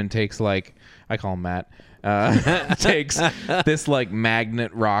Damon takes like, I call him Matt, takes this like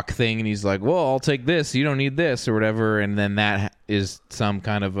magnet rock thing, and he's like, well, I'll take this, you don't need this, or whatever, and then that is some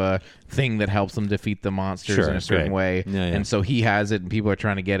kind of a thing that helps them defeat the monsters in a certain way. And so he has it, and people are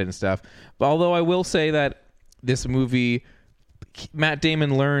trying to get it and stuff. But although I will say that this movie, Matt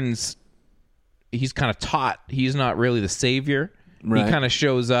Damon learns, he's kind of taught he's not really the savior. He kind of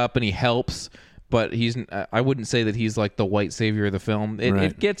shows up and he helps, but I wouldn't say that he's like the white savior of the film.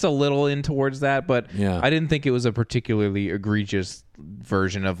 It gets a little in towards that, but I didn't think it was a particularly egregious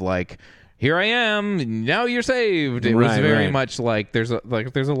version of like, here I am, now you're saved. It was very much like there's a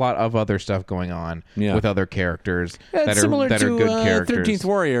lot of other stuff going on with other characters that are good characters. 13th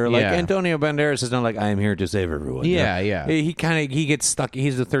Warrior, like Antonio Banderas is not like, I am here to save everyone. He gets stuck.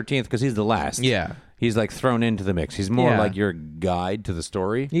 He's the 13th because he's the last. He's like thrown into the mix. He's more like your guide to the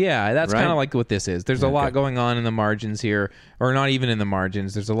story. Yeah, that's kind of like what this is. There's a lot going on in the margins here, or not even in the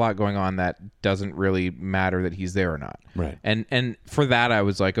margins. There's a lot going on that doesn't really matter that he's there or not. And for that, I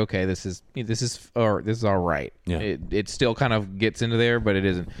was like, okay, this is all right. It still kind of gets into there, but it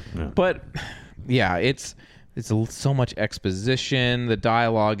isn't. But it's so much exposition. The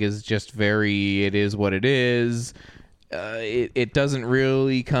dialogue is just it is what it is. It doesn't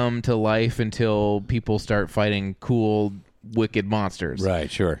really come to life until people start fighting cool, wicked monsters.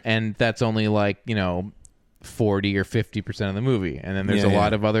 And that's only like, 40 or 50% of the movie. And then there's a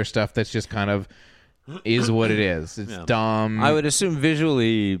lot of other stuff that's just kind of is what it is. It's dumb. I would assume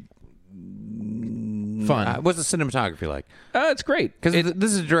visually fun. What's the cinematography like? It's great. Because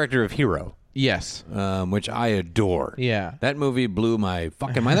this is the director of Hero. Yes. Which I adore. Yeah. That movie blew my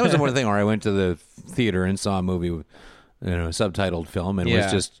fucking mind. That was the one thing where I went to the theater and saw a movie, subtitled film, and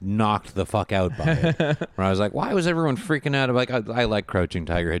was just knocked the fuck out by it. Where I was like, why was everyone freaking out? I like Crouching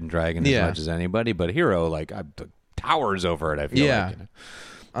Tiger, Hidden Dragon as much as anybody, but Hero, towers over it, I feel like.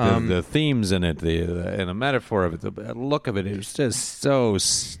 The themes in it, and the metaphor of it, the look of it is just so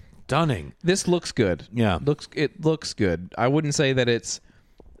stunning. This looks good. Yeah. It looks good. I wouldn't say that it's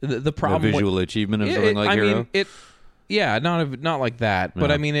the problem. The visual achievement of something like Hero? Not like that.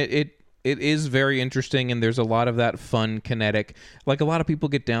 But I mean, it is very interesting, and there's a lot of that fun kinetic. Like, a lot of people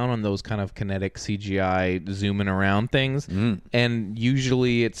get down on those kind of kinetic CGI zooming around things, and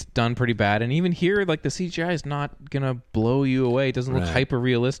usually it's done pretty bad. And even here, like, the CGI is not gonna blow you away. It doesn't look hyper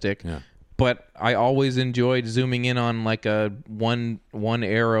realistic. Yeah. But I always enjoyed zooming in on like a one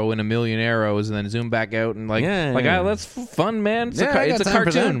arrow in a million arrows, and then zoom back out and that's fun, man. It's a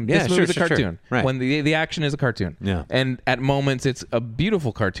cartoon. This movie's a cartoon. Sure. Right. When the action is a cartoon. Yeah. And at moments it's a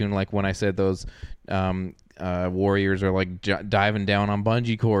beautiful cartoon, like when I said those warriors are like diving down on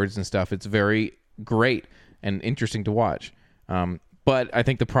bungee cords and stuff. It's very great and interesting to watch. But I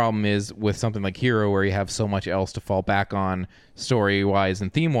think the problem is with something like Hero, where you have so much else to fall back on story wise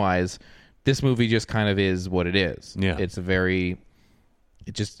and theme wise. This movie just kind of is what it is. Yeah. It's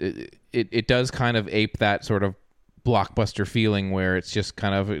it does kind of ape that sort of blockbuster feeling where it's just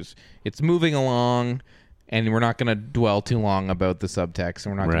kind of, it's moving along, and we're not going to dwell too long about the subtext,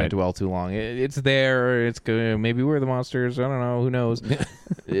 and we're not going to dwell too long. It's there. It's good. Maybe we're the monsters. I don't know. Who knows?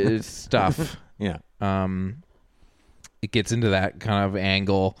 It's stuff. Yeah. It gets into that kind of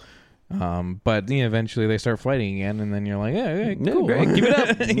angle. But eventually they start fighting again, and then you're like, yeah, cool, great. Keep it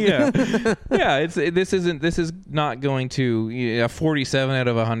up. Yeah. This is not going to a 47 out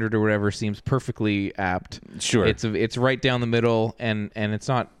of 100 or whatever seems perfectly apt. Sure, it's right down the middle, and it's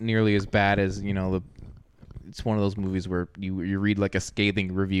not nearly as bad as it's one of those movies where you read like a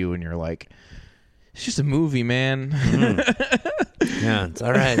scathing review and you're like, it's just a movie, man. Yeah, it's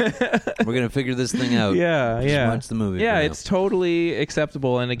all right. We're going to figure this thing out. Just watch the movie. Yeah, it's totally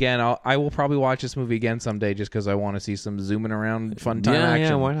acceptable. And again, I will probably watch this movie again someday just because I want to see some zooming around fun time action.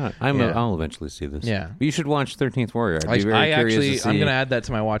 Yeah, why not? I'll eventually see this. Yeah. But you should watch 13th Warrior. I'd be very curious to see. I'm going to add that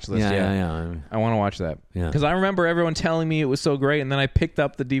to my watch list. Yeah. I want to watch that. Yeah. Because I remember everyone telling me it was so great, and then I picked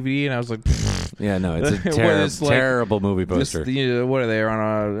up the DVD and I was like, yeah, no, it's a terrible movie poster. What are they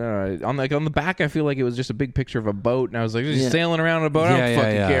on the back? I feel like it was just a big picture of a boat, and I was like, just sailing around on a boat. I don't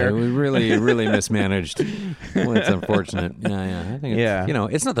fucking care. It was really mismanaged. Well, it's unfortunate. I think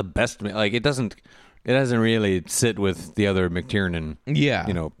it's, it's not the best. Like, it doesn't really sit with the other McTiernan.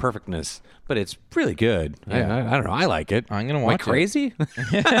 Perfectness, but it's really good. I don't know. I like it. I'm gonna watch. Am I crazy?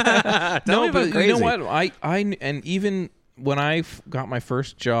 No, but crazy. You know what? I and even when I got my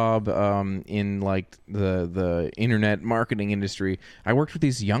first job in like the internet marketing industry, I worked with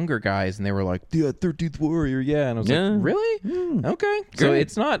these younger guys, and they were like, "Yeah, 13th Warrior, yeah," and I was like, "Really? Okay." Great. So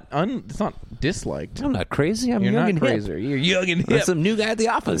it's not disliked. I'm not crazy. You're not crazy. You're young and hip. That's some new guy at the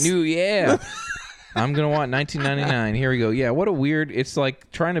office. I'm gonna want 1999. Here we go. Yeah, what a weird. It's like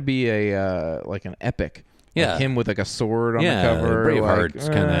trying to be a like an epic. Yeah, like him with like a sword on the cover. Braveheart's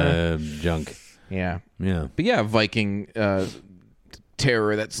kind of junk. Yeah. But yeah, Viking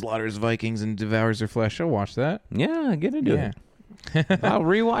terror that slaughters Vikings and devours their flesh. I'll watch that. Yeah, get into it. I'll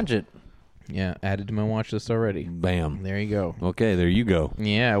rewatch it. Yeah, added to my watch list already. Bam. There you go. Okay, there you go.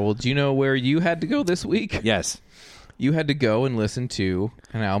 Yeah, well, do you know where you had to go this week? Yes. You had to go and listen to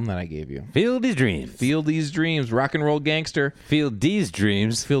an album that I gave you. Feel These Dreams. Feel These Dreams. Rock and Roll Gangster. Feel These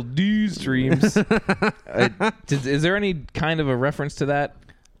Dreams. Feel These Dreams. Is there any kind of a reference to that?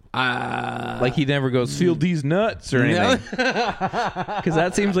 Like he never goes, feel these nuts or anything. Because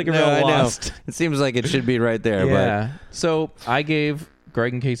that seems like a real lost. It seems like it should be right there. Yeah. But. So I gave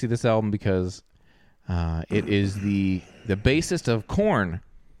Greg and Casey this album because it is the bassist of Korn.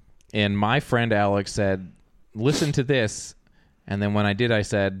 And my friend Alex said, listen to this. And then when I did, I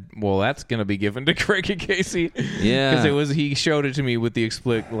said, well, that's going to be given to Greg and Casey. Yeah. Because he showed it to me with the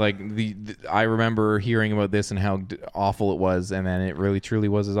I remember hearing about this and how awful it was. And then it really truly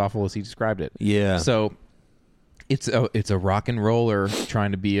was as awful as he described it. Yeah. So it's a rock and roller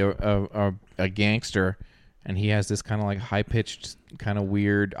trying to be a gangster. And he has this kind of like high-pitched, kind of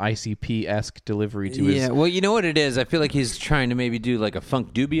weird ICP-esque delivery to his... Yeah, well, you know what it is? I feel like he's trying to maybe do like a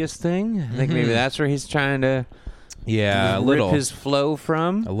Funk Dubious thing. I think maybe that's where he's trying to... Yeah, a little. Rip his flow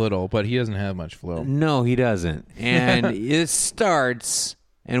from. A little, but he doesn't have much flow. No, he doesn't. And it starts,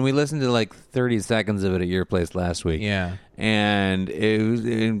 And we listened to like 30 seconds of it at your place last week. Yeah. And it was,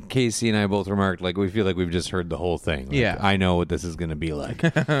 and Casey and I both remarked, like, we feel like we've just heard the whole thing. Like, Yeah. I know what this is going to be like.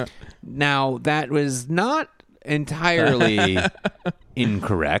 Now, that was not entirely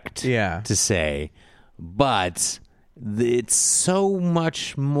incorrect to say, but it's so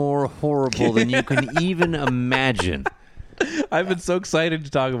much more horrible than you can even imagine. I've been so excited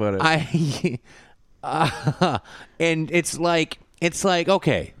to talk about it. And it's like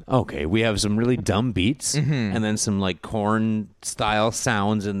okay, we have some really dumb beats, and then some like Korn style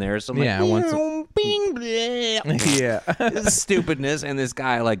sounds in there. So Yeah, I want some- stupidness, and this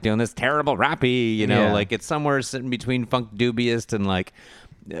guy like doing this terrible rappy, like it's somewhere sitting between Funk Dubious and like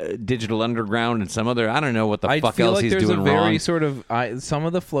Digital Underground and some other, I don't know what the fuck feel else like he's there's doing a very wrong. sort of some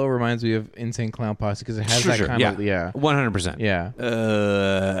of the flow reminds me of Insane Clown Posse because it has that kind of 100%. Yeah.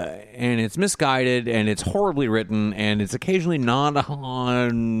 And it's misguided, and it's horribly written, and it's occasionally not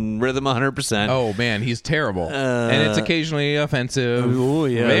on rhythm 100%. Oh man, he's terrible, and it's occasionally offensive. Oh,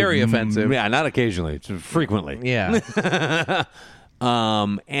 yeah. Very offensive. Yeah, not occasionally, it's frequently. Yeah.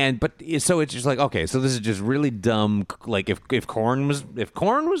 But so it's just like, okay, so this is just really dumb. Like if Korn was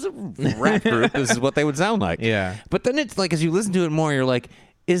a rap group, this is what they would sound like. Yeah. But then it's like, as you listen to it more, you're like,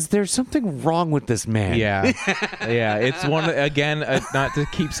 is there something wrong with this man? Yeah. Yeah. It's one, again, not to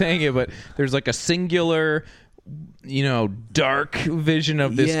keep saying it, but there's like a singular, dark vision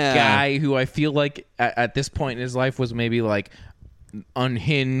of this guy who I feel like at this point in his life was maybe like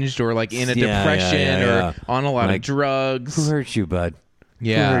unhinged or like in a depression or on a lot of drugs. Who hurt you, bud?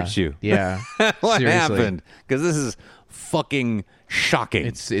 Yeah. Who hurt you? Yeah. What Seriously. happened? Because this is fucking shocking.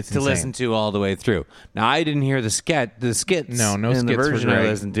 It's to insane. listen to all the way through. Now, I didn't hear the skits. No in the skits were version I great.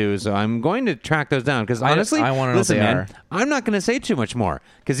 listened to, so I'm going to track those down. Because honestly, I wanna know listen, what they man, are. I'm not going to say too much more.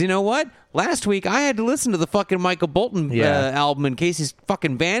 Because you know what? Last week, I had to listen to the fucking Michael Bolton album in Casey's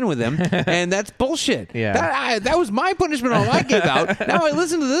fucking van with him, and that's bullshit. Yeah. That was my punishment on my give out. Now I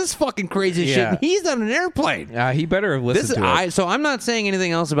listen to this fucking crazy shit, and he's on an airplane. He better have listened to it. So I'm not saying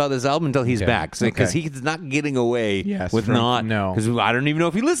anything else about this album until he's back, because he's not getting away with because I don't even know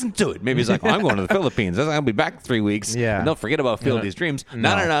if he listened to it. Maybe he's like, I'm going to the Philippines. I'll be back in 3 weeks. Yeah. And don't forget about Field These Dreams.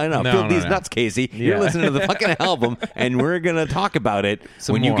 No. No, Field These no. Nuts, Casey. You're listening to the fucking album, and we're going to talk about it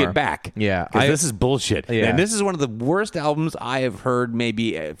when you get back. Yeah. Because this is bullshit. Yeah. And this is one of the worst albums I have heard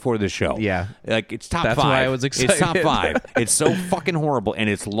maybe for the show. Yeah. Like, it's top That's 5. why I was excited. It's top 5. It's so fucking horrible, and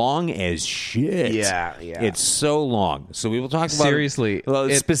it's long as shit. Yeah. It's so long. So we will talk about Seriously.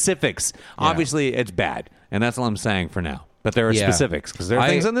 specifics. Obviously, it's bad, and that's all I'm saying for now. But there are specifics, because there are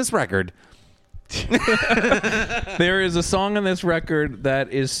things on this record. There is a song on this record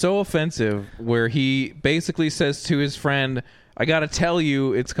that is so offensive where he basically says to his friend, I gotta tell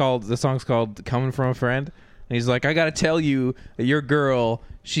you, the song's called Coming From a Friend, and he's like, I gotta tell you that your girl,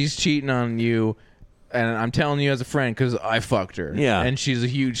 she's cheating on you, and I'm telling you as a friend because I fucked her. Yeah. And she's a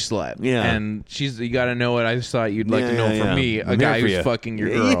huge slut. Yeah. And you gotta know what I just thought you'd like to know from me, a I'm guy here for who's you. fucking your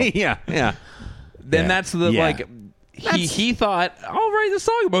girl. Yeah. Then that's the, like... He thought, I'll write a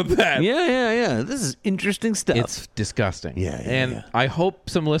song about that. Yeah. This is interesting stuff. It's disgusting. Yeah. I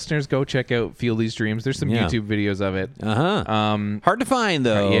hope some listeners go check out Feel These Dreams. There's some YouTube videos of it. Hard to find,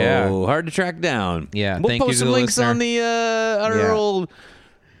 though. Yeah. Hard to track down. Yeah. We'll Thank you post to some the links listener. on the our old...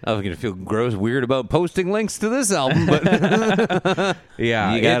 I'm going to feel weird about posting links to this album, but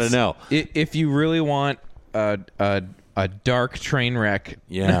Yeah. you got to know. If you really want a dark train wreck,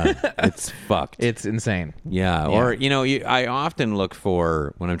 It's fucked. it's insane. Yeah, or I often look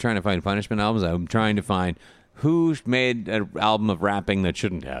for, when I'm trying to find punishment albums, I'm trying to find who made an album of rapping that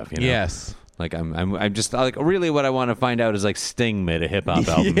shouldn't have. Yes. Like I'm just like, really what I want to find out is like Sting made a hip hop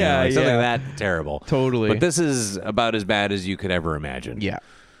album, something that terrible, Totally. But this is about as bad as you could ever imagine. Yeah.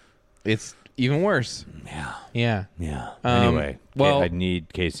 It's even worse. Yeah. Anyway, well- I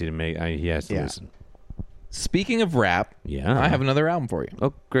need Casey to make. He has to listen. Speaking of rap, I have another album for you.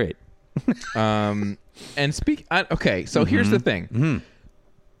 Oh, great. And okay, so here's the thing.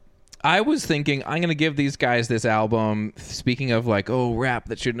 I was thinking I'm going to give these guys this album, speaking of like, rap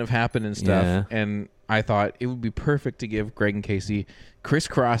that shouldn't have happened and stuff. Yeah. And I thought it would be perfect to give Greg and Casey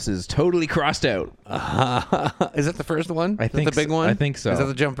Crisscross's Totally Crossed Out. Is that the first one? I think the big so. one? I think so. Is that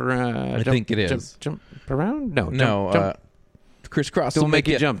the jump around? I think it is. Jump around? No. No, Crisscross Don't will make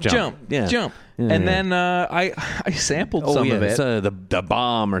make you jump. Yeah. Jump. Yeah. And then I sampled some of it. The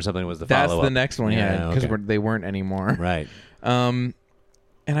bomb or something was the That's follow-up. the next one, because they weren't anymore. Right.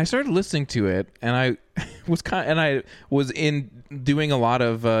 And I started listening to it, and I was in doing a lot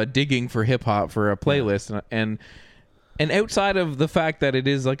of digging for hip hop for a playlist, and And outside of the fact that it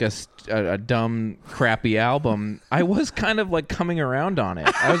is like a dumb, crappy album, I was kind of like coming around on it.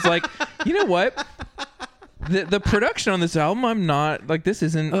 I was like, you know what? The production on this album, I'm not like this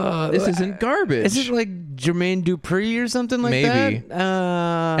isn't garbage. Is it like Jermaine Dupri or something like Maybe. that?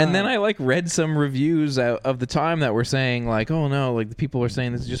 And then I like read some reviews of the time that were saying like, oh no, like the people are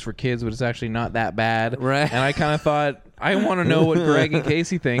saying this is just for kids, but it's actually not that bad. Right. And I kind of thought I want to know what Greg and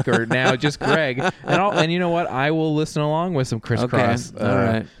Casey think, or now just Greg. And you know what? I will listen along with some crisscross. Okay. All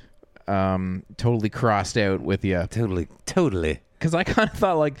right. Totally crossed out with you. Totally. Because I kind of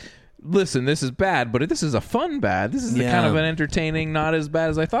thought like, listen, this is bad, but this is a fun bad. This is the kind of an entertaining, not as bad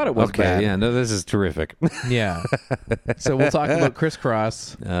as I thought it was bad. Yeah, no, this is terrific. Yeah. So we'll talk about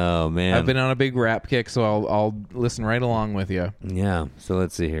Crisscross. Oh, man. I've been on a big rap kick, so I'll listen right along with you. Yeah. So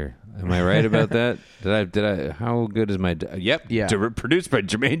let's see here. Am I right about that? Did I? How good is my? Yep. Yeah. Produced by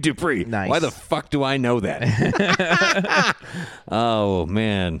Jermaine Dupri. Nice. Why the fuck do I know that? Oh,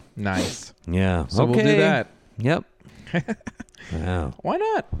 man. Nice. Yeah. So we'll do that. Yep. Wow. Why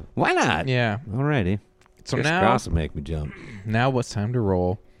not? Why not? Yeah. Alrighty. So Crisscross will make me jump. Now it's time to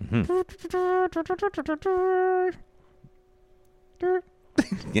roll.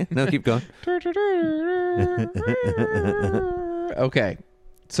 Yeah. No, keep going. Okay.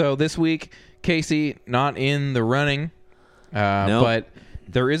 So this week, Casey, not in the running, Nope. but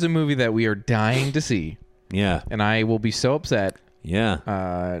there is a movie that we are dying to see, Yeah. and I will be so upset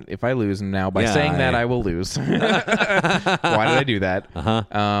if I lose. And now by saying that, I will lose. Why did I do that?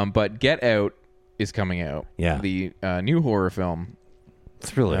 But Get Out is coming out. Yeah. The new horror film.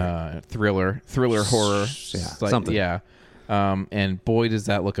 Thriller. Thriller horror. Something. Yeah. And boy, does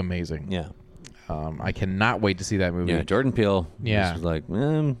that look amazing. Yeah. I cannot wait to see that movie. Yeah. Jordan Peele. Yeah. Was like,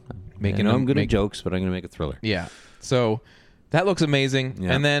 I'm good at jokes, but I'm going to make a thriller. Yeah. So that looks amazing.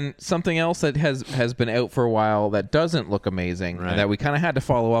 Yeah. And then something else that has been out for a while that doesn't look amazing, and that we kind of had to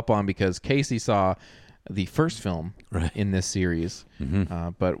follow up on because Casey saw the first film in this series.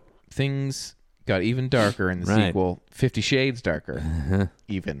 But things got even darker in the sequel, 50 Shades Darker.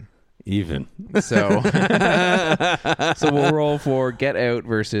 Even. So we'll roll for Get Out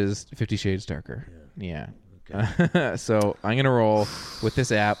versus 50 Shades Darker. Yeah. Okay. So I'm going to roll with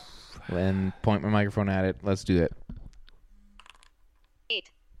this app and point my microphone at it. Let's do it.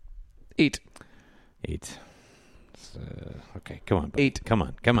 8. Okay, come on. Buddy. 8. Come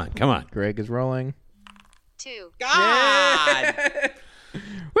on. Greg is rolling. 2. God! Woo!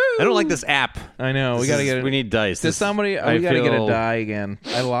 I don't like this app. I know. We got to get it. We need dice. Does somebody... we got to get a die again.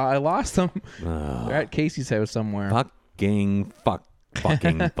 I lost them. They're at Casey's house somewhere. Fucking fuck.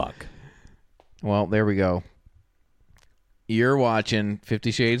 Well, there we go. You're watching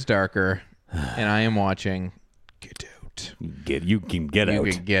 50 Shades Darker, and I am watching Get Out. You can get out.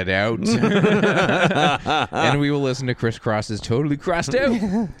 You can get out. And we will listen to Crisscross's Totally Crossed Out.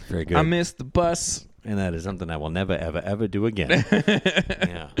 Very good. I missed the bus. And that is something I will never, ever, ever do again.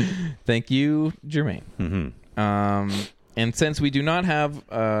 Yeah. Thank you, Jermaine. Mm-hmm. And since we do not have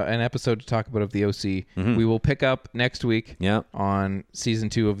an episode to talk about of the OC, we will pick up next week on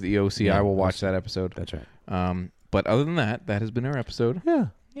season 2 of the OC. I will watch that episode. That's right. But other than that has been our episode.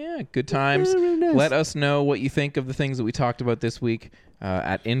 Yeah, good times. Really nice. Let us know what you think of the things that we talked about this week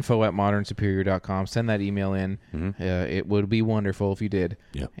at info@modernsuperior.com. Send that email in. It would be wonderful if you did.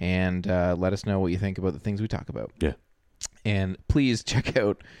 Yeah. And let us know what you think about the things we talk about. Yeah. And please check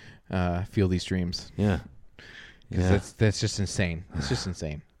out Fieldy Streams. Yeah. Because that's just insane. It's just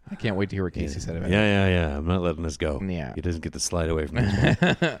insane. I can't wait to hear what Casey said about it. Yeah. I'm not letting this go. Yeah. He doesn't get to slide away from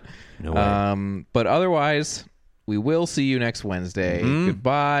this. No way. But otherwise, we will see you next Wednesday.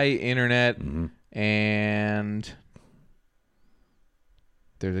 Goodbye, Internet. And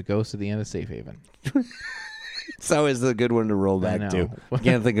there's a ghost at the end of Safe Haven. It's always a good one to roll back to.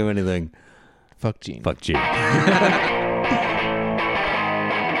 Can't think of anything. Fuck Gene.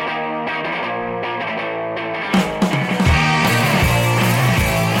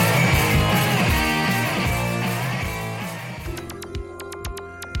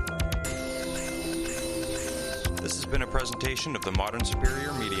 This has been a presentation of the Modern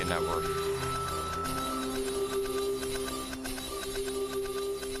Superior Media Network.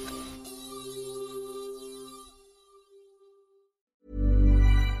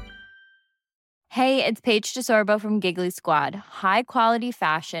 Hey, it's Paige DeSorbo from Giggly Squad. High quality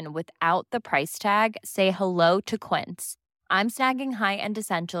fashion without the price tag. Say hello to Quince. I'm snagging high-end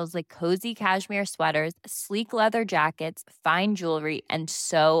essentials like cozy cashmere sweaters, sleek leather jackets, fine jewelry, and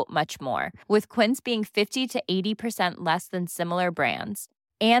so much more. With Quince being 50 to 80% less than similar brands.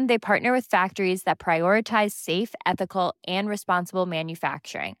 And they partner with factories that prioritize safe, ethical, and responsible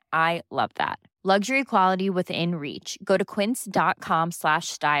manufacturing. I love that. Luxury quality within reach. Go to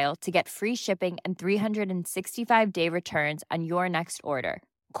quince.com/style to get free shipping and 365-day returns on your next order.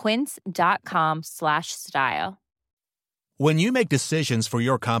 Quince.com/style. When you make decisions for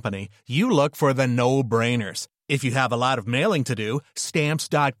your company, you look for the no-brainers. If you have a lot of mailing to do,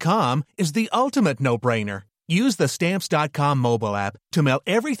 Stamps.com is the ultimate no-brainer. Use the Stamps.com mobile app to mail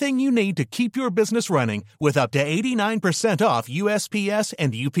everything you need to keep your business running with up to 89% off USPS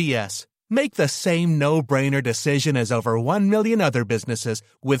and UPS. Make the same no-brainer decision as over 1 million other businesses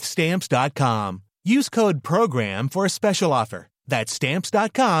with Stamps.com. Use code PROGRAM for a special offer. That's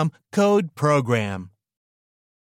Stamps.com, code PROGRAM.